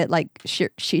idea of it. Like she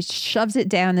shoves it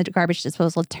down the garbage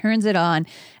disposal, turns it on,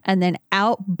 and then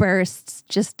out bursts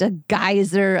just a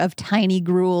geyser of tiny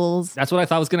gruels That's what I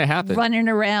thought was going to happen. running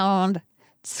around,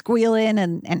 squealing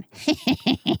and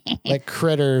Like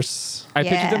critters. I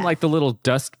pictured them Yeah. like the little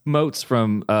dust motes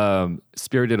from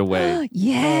Spirited Away,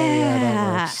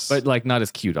 yeah. but like not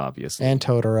as cute, obviously. And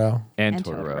Totoro. And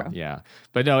Totoro. Totoro, yeah.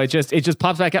 But no, it just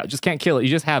pops back out. Just can't kill it. You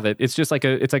just have it. It's just like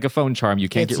a phone charm you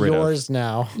can't It's get rid of. yours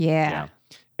now. Yeah.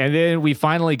 And then we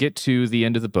finally get to the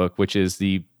end of the book, which is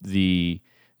the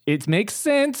it makes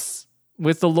sense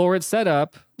with the lore it's set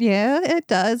up, Yeah, it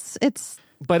does.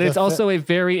 but it's The also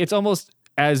it's almost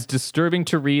as disturbing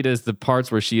to read as the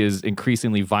parts where she is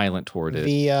increasingly violent toward it.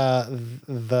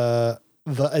 The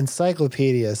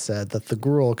encyclopedia said that the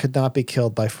gruel could not be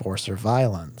killed by force or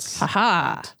violence,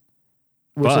 haha.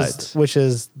 which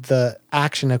is the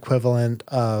action equivalent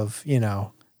of,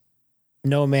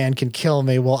 no man can kill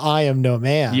me. Well, I am no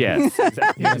man. Yes,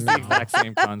 exactly. It's the exact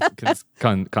same concept as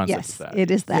Yes, that. it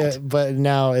is that. Yeah, but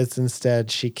now it's instead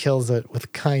she kills it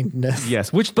with kindness. Yes,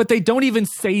 but they don't even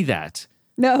say that.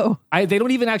 No. They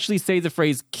don't even actually say the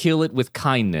phrase "kill it with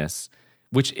kindness,"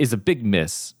 which is a big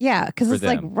miss. Yeah, because For it's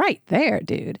like them. right there,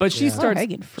 dude. But she starts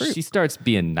Low-hanging fruit. she starts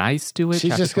being nice to it. She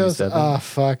chapter just goes, 27. oh,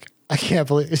 fuck. I can't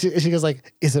believe she goes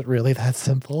like, is it really that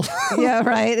simple? Yeah,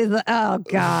 right. Oh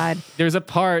God. There's a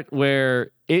part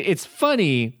where it's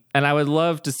funny, and I would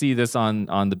love to see this on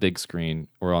the big screen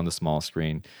or on the small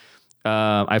screen.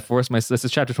 This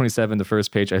is chapter 27, the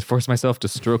first page. I forced myself to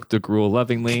stroke the gruel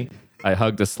lovingly. I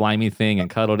hugged a slimy thing and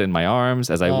cuddled it in my arms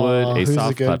as I would a who's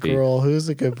soft a good puppy. girl? Who's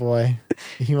a good boy?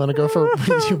 You want to go for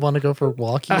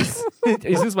walkies?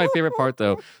 This is my favorite part,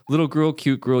 though. Little Gruel,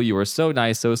 cute Gruel, you are so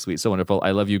nice, so sweet, so wonderful.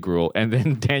 I love you, Gruel. And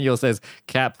then Daniel says,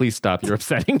 Cat, please stop. You're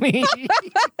upsetting me.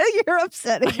 You're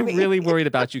upsetting I'm me. really worried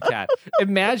about you, Cat.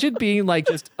 Imagine being like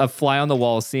just a fly on the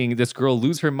wall, seeing this girl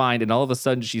lose her mind, and all of a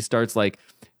sudden she starts like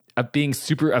being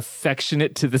super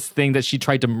affectionate to this thing that she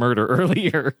tried to murder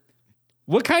earlier.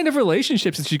 What kind of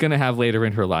relationships is she going to have later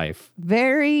in her life?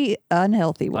 Very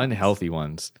unhealthy ones. Unhealthy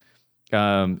ones.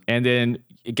 And then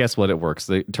guess what? It works.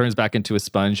 It turns back into a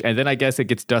sponge, and then I guess it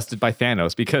gets dusted by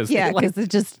Thanos because because it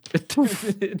just it turns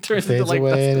into Fades like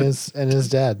away dust. and is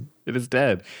dead. It is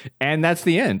dead, and that's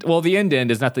the end. Well, the end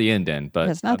is not the end, but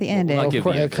That's not the end. I'll Of give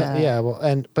Of the course, end. yeah. Well,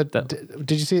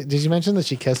 did you mention that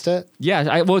she kissed it? Yeah,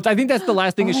 I think that's the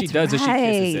last thing that she that's does is she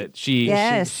kisses right. it. She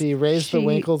Yes. She raised the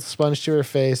winkled sponge to her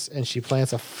face and she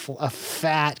plants a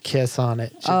fat kiss on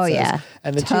it. She Oh, says. yeah.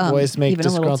 And the Tongue, two boys make even a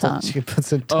little disgruntled. tongue. She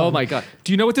puts in tongue. Oh my god!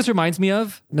 Do you know what this reminds me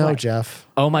of? No, Jeff.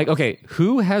 Oh my. Okay,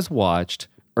 who has watched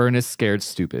Ernest Scared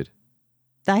Stupid?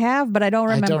 I have, but I don't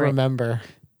remember. I don't it. remember.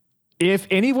 If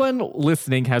anyone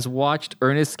listening has watched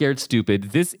Ernest Scared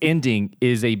Stupid, this ending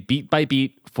is a beat by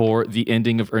beat for the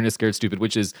ending of Ernest Scared Stupid,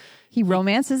 which is He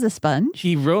romances a sponge.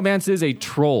 he romances a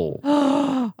troll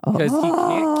because he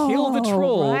can't kill the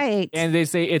troll. Right. And they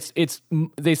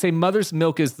say mother's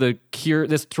milk is the cure.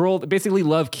 This troll, basically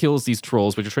love kills these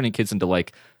trolls, which are turning kids into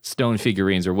like stone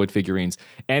figurines or wood figurines.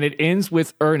 And it ends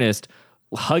with Ernest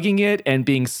hugging it and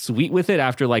being sweet with it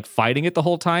after like fighting it the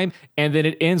whole time. And then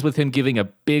it ends with him giving a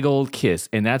big old kiss.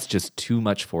 And that's just too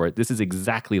much for it. This is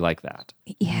exactly like that.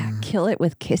 Yeah, kill it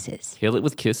with kisses. Kill it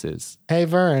with kisses. Hey,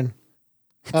 Vern.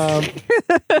 I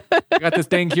got this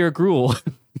dang cure gruel.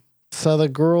 So the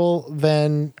girl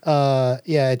then,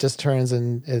 it just turns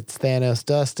and it's Thanos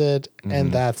dusted,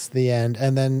 and that's the end.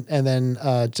 And then,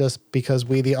 just because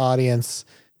we, the audience,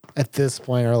 at this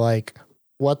point are like,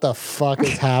 what the fuck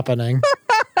is happening?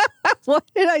 What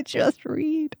did I just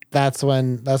read? That's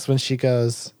when she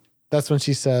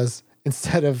says,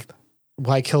 instead of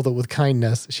why killed it with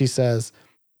kindness, she says,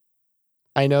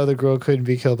 I know the girl couldn't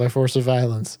be killed by force or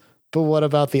violence, but what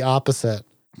about the opposite?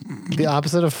 The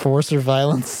opposite of force or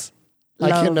violence?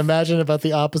 Love. I couldn't imagine about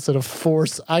the opposite of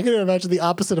force. I couldn't imagine the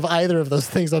opposite of either of those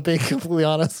things, I'm being completely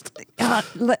honest.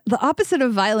 The opposite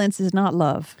of violence is not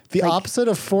love. The opposite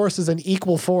of force is an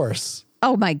equal force.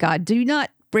 Oh my God, do not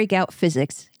break out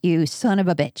physics, you son of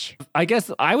a bitch. I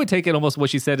guess I would take it almost what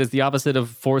she said is the opposite of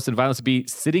force and violence would be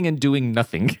sitting and doing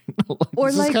nothing. Or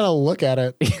Just like kind of look at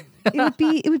it.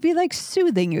 it would be like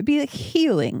soothing. It would be like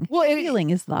healing. Well,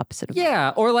 healing is the opposite of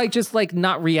Yeah, or like just like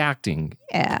not reacting.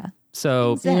 yeah.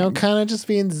 So Zen. You know, kind of just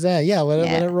being zen. Yeah, let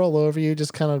Yeah. it roll over you.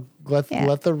 Just kind of Yeah.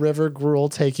 let the river gruel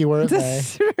take you where it may.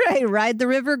 That's right. Ride the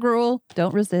river, gruel.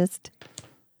 Don't resist.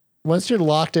 Once you're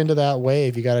locked into that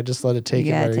wave, you got to just let it take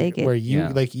You you gotta where, take it. where you Yeah.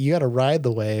 like. You got to ride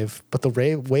the wave, but the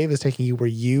wave is taking you where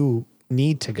you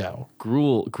need to go.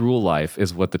 gruel life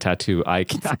is what the tattoo I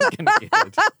can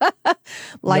get.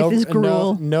 Life is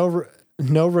gruel. No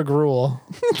regruel.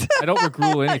 I don't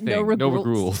regruel anything. No No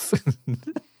regruels.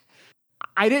 regruels.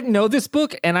 I didn't know this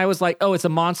book, and I was like, oh, it's a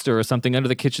monster or something under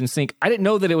the kitchen sink. I didn't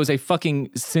know that it was a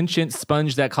fucking sentient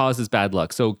sponge that causes bad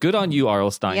luck. So good on you,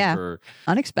 R.L. Stein, Yeah.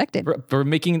 Unexpected. for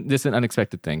making this an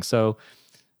unexpected thing. So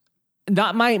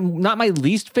not my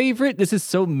least favorite. This is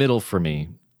so middle for me.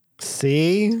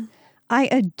 See, I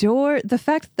adore the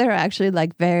fact that they're actually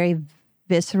like very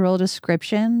visceral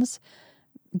descriptions.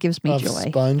 Gives me of joy.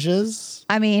 sponges.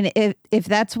 I mean, if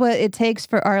that's what it takes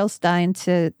for R.L. Stein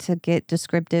to get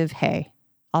descriptive, hey,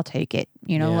 I'll take it.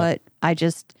 You know Yeah.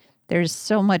 what? There's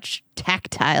so much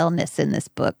tactileness in this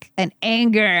book and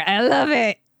anger. I love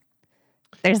it.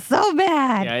 They're so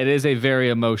bad. Yeah, it is a very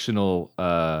emotional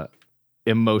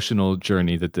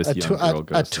journey that this young girl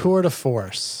goes A through. tour de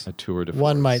force. A tour de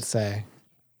One force. might say.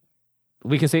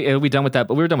 We can say, are we done with that?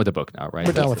 But we're done with the book now, right?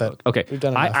 We're done That's with the it. book. Okay. We've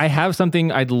done enough. I have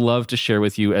something I'd love to share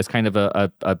with you as kind of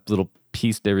a little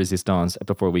piece de resistance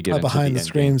before we get into Behind the end game.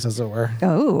 screams, as it were.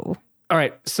 Oh, All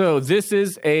right. So this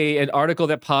is an article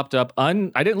that popped up. I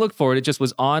didn't look for it. It just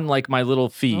was on like my little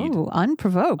feed. oh,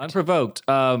 unprovoked. Unprovoked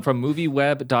from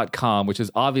movieweb.com, which is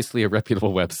obviously a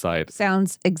reputable website.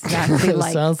 Sounds exactly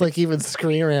like Sounds like even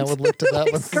Screen Rant would look to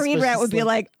that one. Screen Rant would be suspiciously.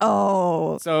 like,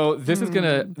 oh, So this is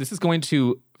going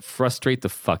to frustrate the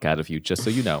fuck out of you, just so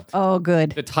you know. Oh,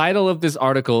 good. The title of this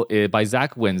article is by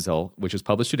Zach Wenzel, which was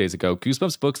published 2 days ago,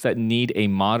 Goosebumps books that need a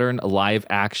modern live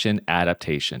action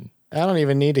adaptation. I don't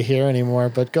even need to hear anymore,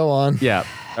 but go on. Yeah.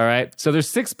 All right. So there's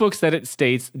 6 books that it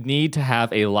states need to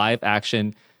have a live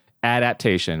action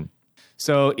adaptation.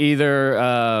 So either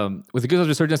with the Goosebumps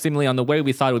resurgence seemingly on the way,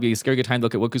 we thought it would be a scary good time to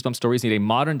look at what Goosebumps stories need a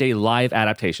modern day live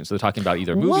adaptation. So they're talking about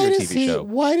either a movie or TV show.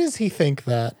 Why does he think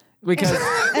that? Because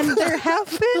And there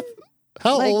have been.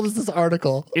 How Like- old is this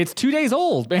article? it's 2 days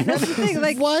old, man. That's the thing.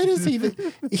 Like, Why does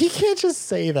he can't just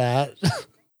say that.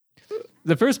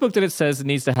 The first book that it says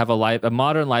needs to have a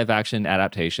modern live action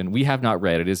adaptation. We have not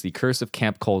read. It is The Curse of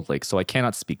Camp Cold Lake, so I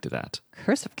cannot speak to that.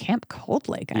 Curse of Camp Cold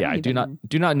Lake. I do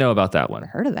not know about that one.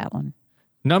 Heard of that one?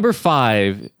 Number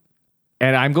 5,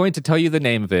 and I'm going to tell you the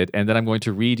name of it, and then I'm going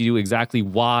to read you exactly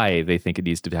why they think it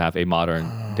needs to have a modern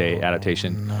day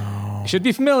adaptation. No. You should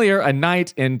be familiar, A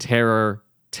Night in Terror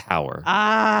Tower.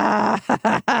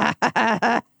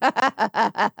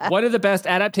 One of the best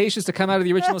adaptations to come out of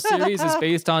the original series is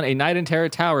based on A Night in Terror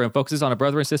Tower and focuses on a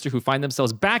brother and sister who find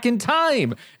themselves back in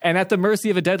time and at the mercy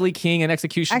of a deadly king and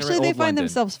executioner. Actually, in they old find London.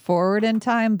 themselves forward in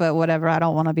time, but whatever. I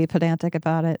don't want to be pedantic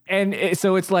about it. And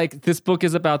so it's like this book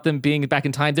is about them being back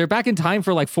in time. They're back in time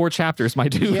for like 4 chapters, my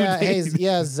dude.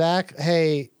 Yeah, Zach,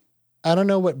 hey, I don't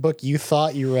know what book you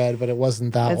thought you read, but it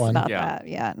wasn't that It's one. not Yeah. that.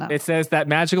 Yeah, no. It says that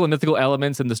magical and mythical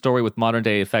elements in the story with modern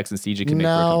day effects and CG can make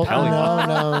for a No, compelling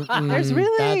one. no. There's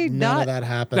really none not- of that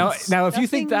happens. Now, if you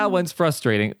think that Nothing- one's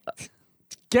frustrating,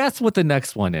 guess what the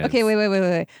next one is. Okay, wait.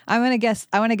 I want to guess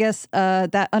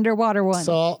that underwater one.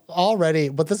 So already,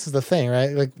 but this is the thing,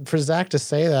 right? Like for Zach to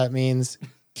say that means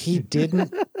he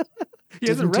didn't He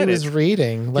hasn't do read his it.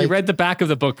 reading. Like He read the back of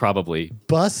the book, probably.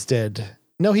 busted.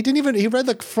 No, he didn't even. He read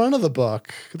the front of the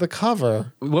book, the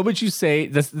cover. What would you say?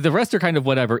 The rest are kind of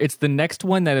whatever. It's the next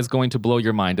one that is going to blow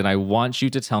your mind, and I want you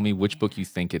to tell me which book you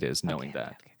think it is, knowing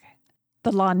that.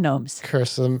 The lawn gnomes.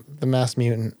 Curse of the Mass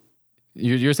Mutant.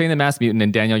 You're saying the Mass Mutant,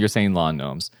 and Daniel, you're saying Lawn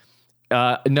Gnomes.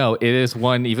 No, it is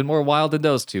one even more wild than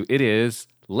those two. It is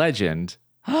Legend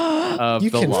of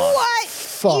You the can Lost. What?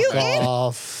 Fuck You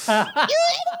off.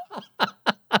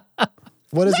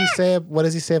 What does he say? What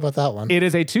does he say about that one? It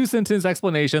is a 2-sentence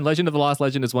explanation. Legend of the Lost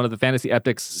Legend is one of the fantasy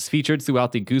epics featured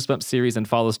throughout the Goosebumps series and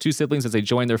follows 2 siblings as they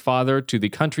join their father to the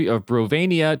country of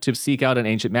Brovania to seek out an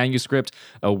ancient manuscript.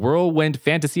 A whirlwind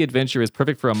fantasy adventure is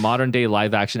perfect for a modern day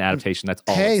live action adaptation. That's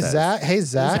all Hey it says. Zach. Hey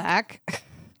Zach.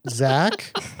 Zach.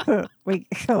 Zach. Wait,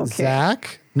 okay.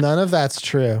 Zach. None of that's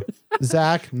true.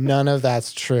 Zach. None of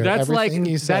that's true. That's Everything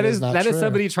you said is not that true. is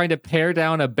somebody trying to pare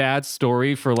down a bad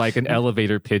story for like an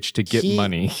elevator pitch to get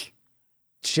money.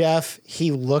 Jeff, he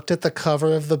looked at the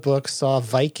cover of the book, saw a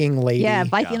Viking lady. Yeah,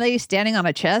 Viking lady standing on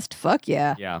a chest. Fuck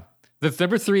yeah. Yeah. The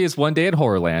number 3 is One Day at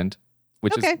Horrorland,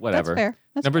 which Okay, is whatever. that's fair.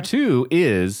 That's Number fair. 2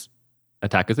 is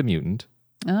Attack of the Mutant.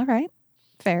 All right.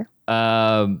 Fair.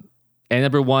 And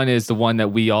number 1 is the one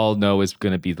that we all know is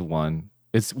going to be the one.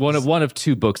 It's one of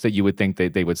 2 books that you would think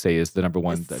they would say is the number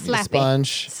 1. That Slappy.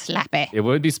 Sponge. Slappy. it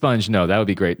would be Sponge. No, that would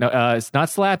be great. No, it's not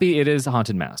Slappy. It is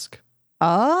Haunted Mask.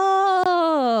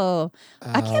 Oh.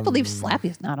 I can't believe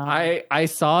Slappy's not on. I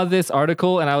saw this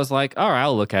article and I was like, all right,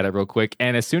 I'll look at it real quick.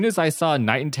 And as soon as I saw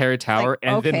Night in Terror Tower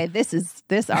and okay, then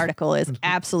this article is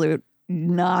absolute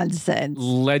nonsense.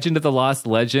 Legend of the Lost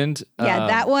Legend. Yeah,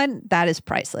 that one, that is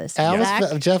priceless.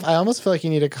 Zach, Jeff, I almost feel like you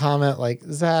need to comment like,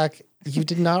 Zach, you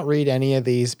did not read any of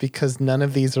these because none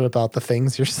of these are about the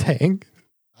things you're saying.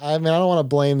 I mean, I don't want to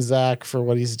blame Zach for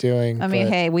what he's doing. I mean,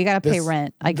 but hey, we got to pay this-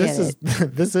 rent. I get it.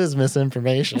 This is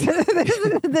misinformation.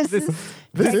 this is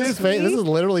This is fake. This is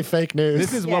literally fake news.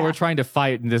 This is what Yeah. we're trying to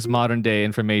fight in this modern day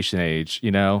information age,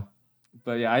 you know?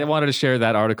 But yeah, I wanted to share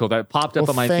that article that popped up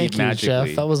on my thank feed you, magically.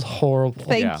 Jeff. That was horrible.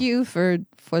 Thank Yeah. you for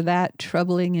that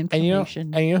troubling And you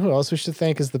information. know who else we should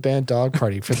thank is the band Dog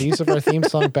Party for the use of our theme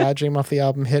song "Bad Dream" off the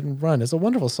album "Hit and Run." It's a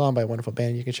wonderful song by a wonderful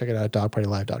band. You can check it out at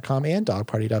dogpartylive.com and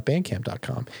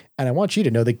dogparty.bandcamp.com. And I want you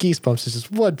to know that Geesebumps is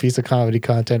just one piece of comedy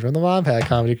content from the Mom Hat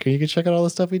Comedy Crew. You can check out all the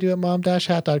stuff we do at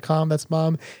mom-hat.com. That's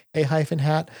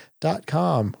mom-hat.com.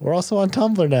 We're also on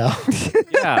Tumblr now.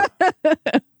 Yeah.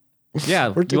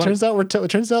 Yeah. It turns out we've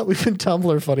been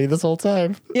Tumblr funny this whole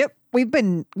time. Yep, we've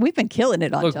been killing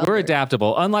it on Look, Tumblr. we're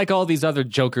adaptable. Unlike all these other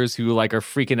jokers who like are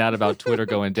freaking out about Twitter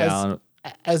going down.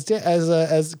 As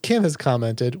Kim has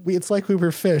commented, it's like we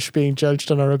were fish being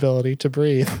judged on our ability to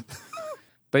breathe.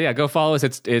 But yeah, go follow us.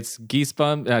 It's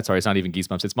Geesebump. Sorry, it's not even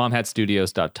Geesebumps. It's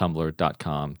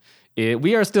momhatstudios.tumblr.com.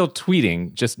 We are still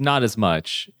tweeting, just not as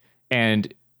much.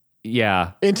 And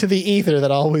yeah, Into the ether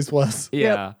that always was.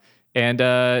 yeah. And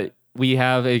we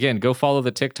have, again, go follow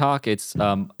the TikTok. It's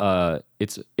Mom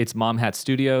Hat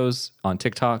Studios on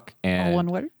TikTok, and All one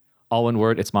word? All one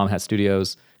word. It's Mom Hat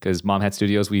Studios, because Mom Hat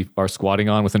Studios we are squatting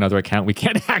on with another account we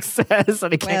can't access,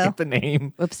 and I can't get the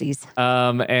name. Whoopsies.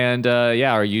 And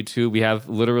our YouTube. We have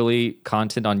literally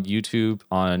content on YouTube,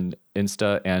 on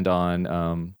Insta, and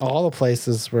on All the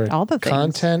places where All the things.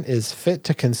 content is fit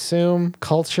to consume,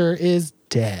 culture is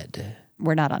dead.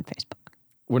 We're not on Facebook.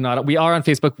 we're not. We are on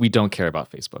Facebook. We don't care about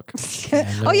Facebook.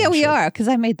 We are, because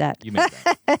I made that. You made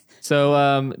that.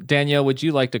 So, Danielle, would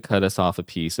you like to cut us off a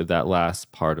piece of that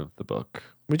last part of the book?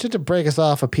 We just to break us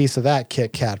off a piece of that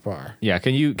Kit Kat bar. Yeah.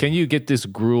 Can you get this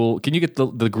gruel? Can you get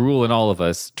the gruel in all of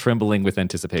us trembling with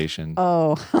anticipation?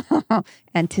 Oh,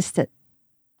 anticipate.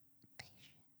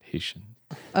 Patient.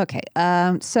 Okay.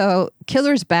 So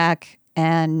Killer's back,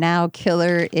 and now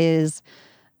Killer is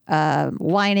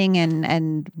whining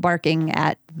and barking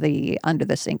at the under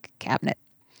the sink cabinet.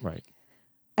 Right.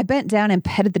 I bent down and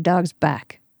petted the dog's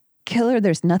back. Killer,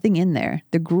 there's nothing in there.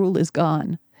 The gruel is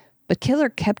gone. But Killer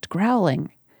kept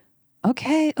growling.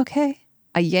 Okay.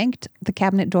 I yanked the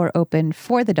cabinet door open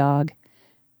for the dog.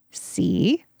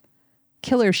 See?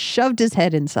 Killer shoved his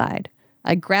head inside.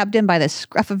 I grabbed him by the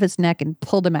scruff of his neck and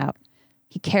pulled him out.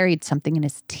 He carried something in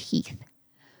his teeth.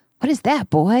 What is that,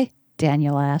 boy?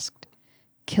 Daniel asked.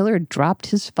 Killer dropped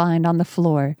his find on the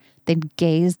floor, then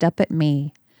gazed up at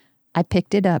me. I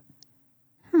picked it up.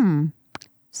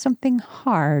 Something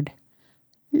hard.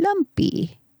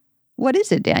 Lumpy. What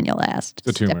is it? Daniel asked,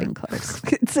 It's a tumor. stepping close.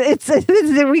 It's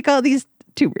we call these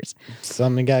tumors.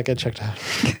 Something got to get checked out.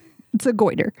 It's a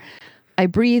goiter. I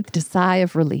breathed a sigh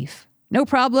of relief. No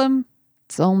problem.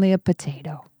 It's only a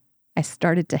potato. I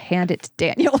started to hand it to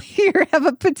Daniel. Here, have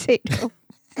a potato.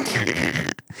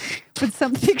 But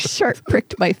something sharp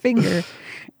pricked my finger.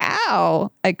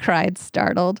 Ow! I cried,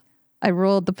 startled. I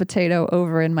rolled the potato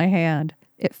over in my hand.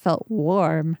 It felt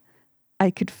warm.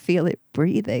 I could feel it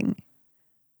breathing.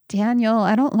 Daniel,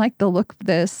 I don't like the look of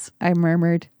this, I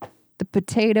murmured. The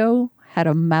potato had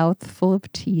a mouth full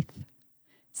of teeth.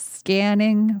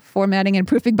 Scanning, formatting, and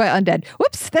proofing by Undead.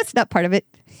 Whoops, that's not part of it.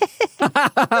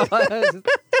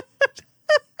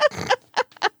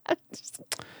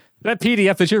 That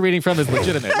PDF that you're reading from is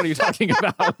legitimate. What are you talking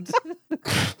about?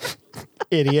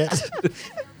 Idiot.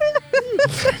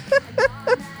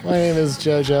 My name is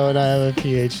JoJo and I have a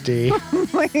PhD.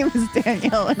 My name is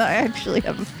Danielle, and I actually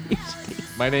have a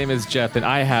PhD. My name is Jeff, and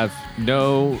I have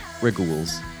no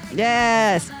regulars.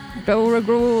 Yes, go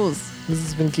rules. This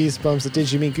has been Goosebumps, the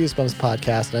Did You Mean Goosebumps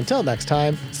podcast. And until next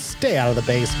time, stay out of the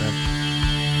basement.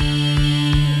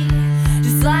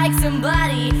 Just like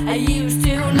somebody I used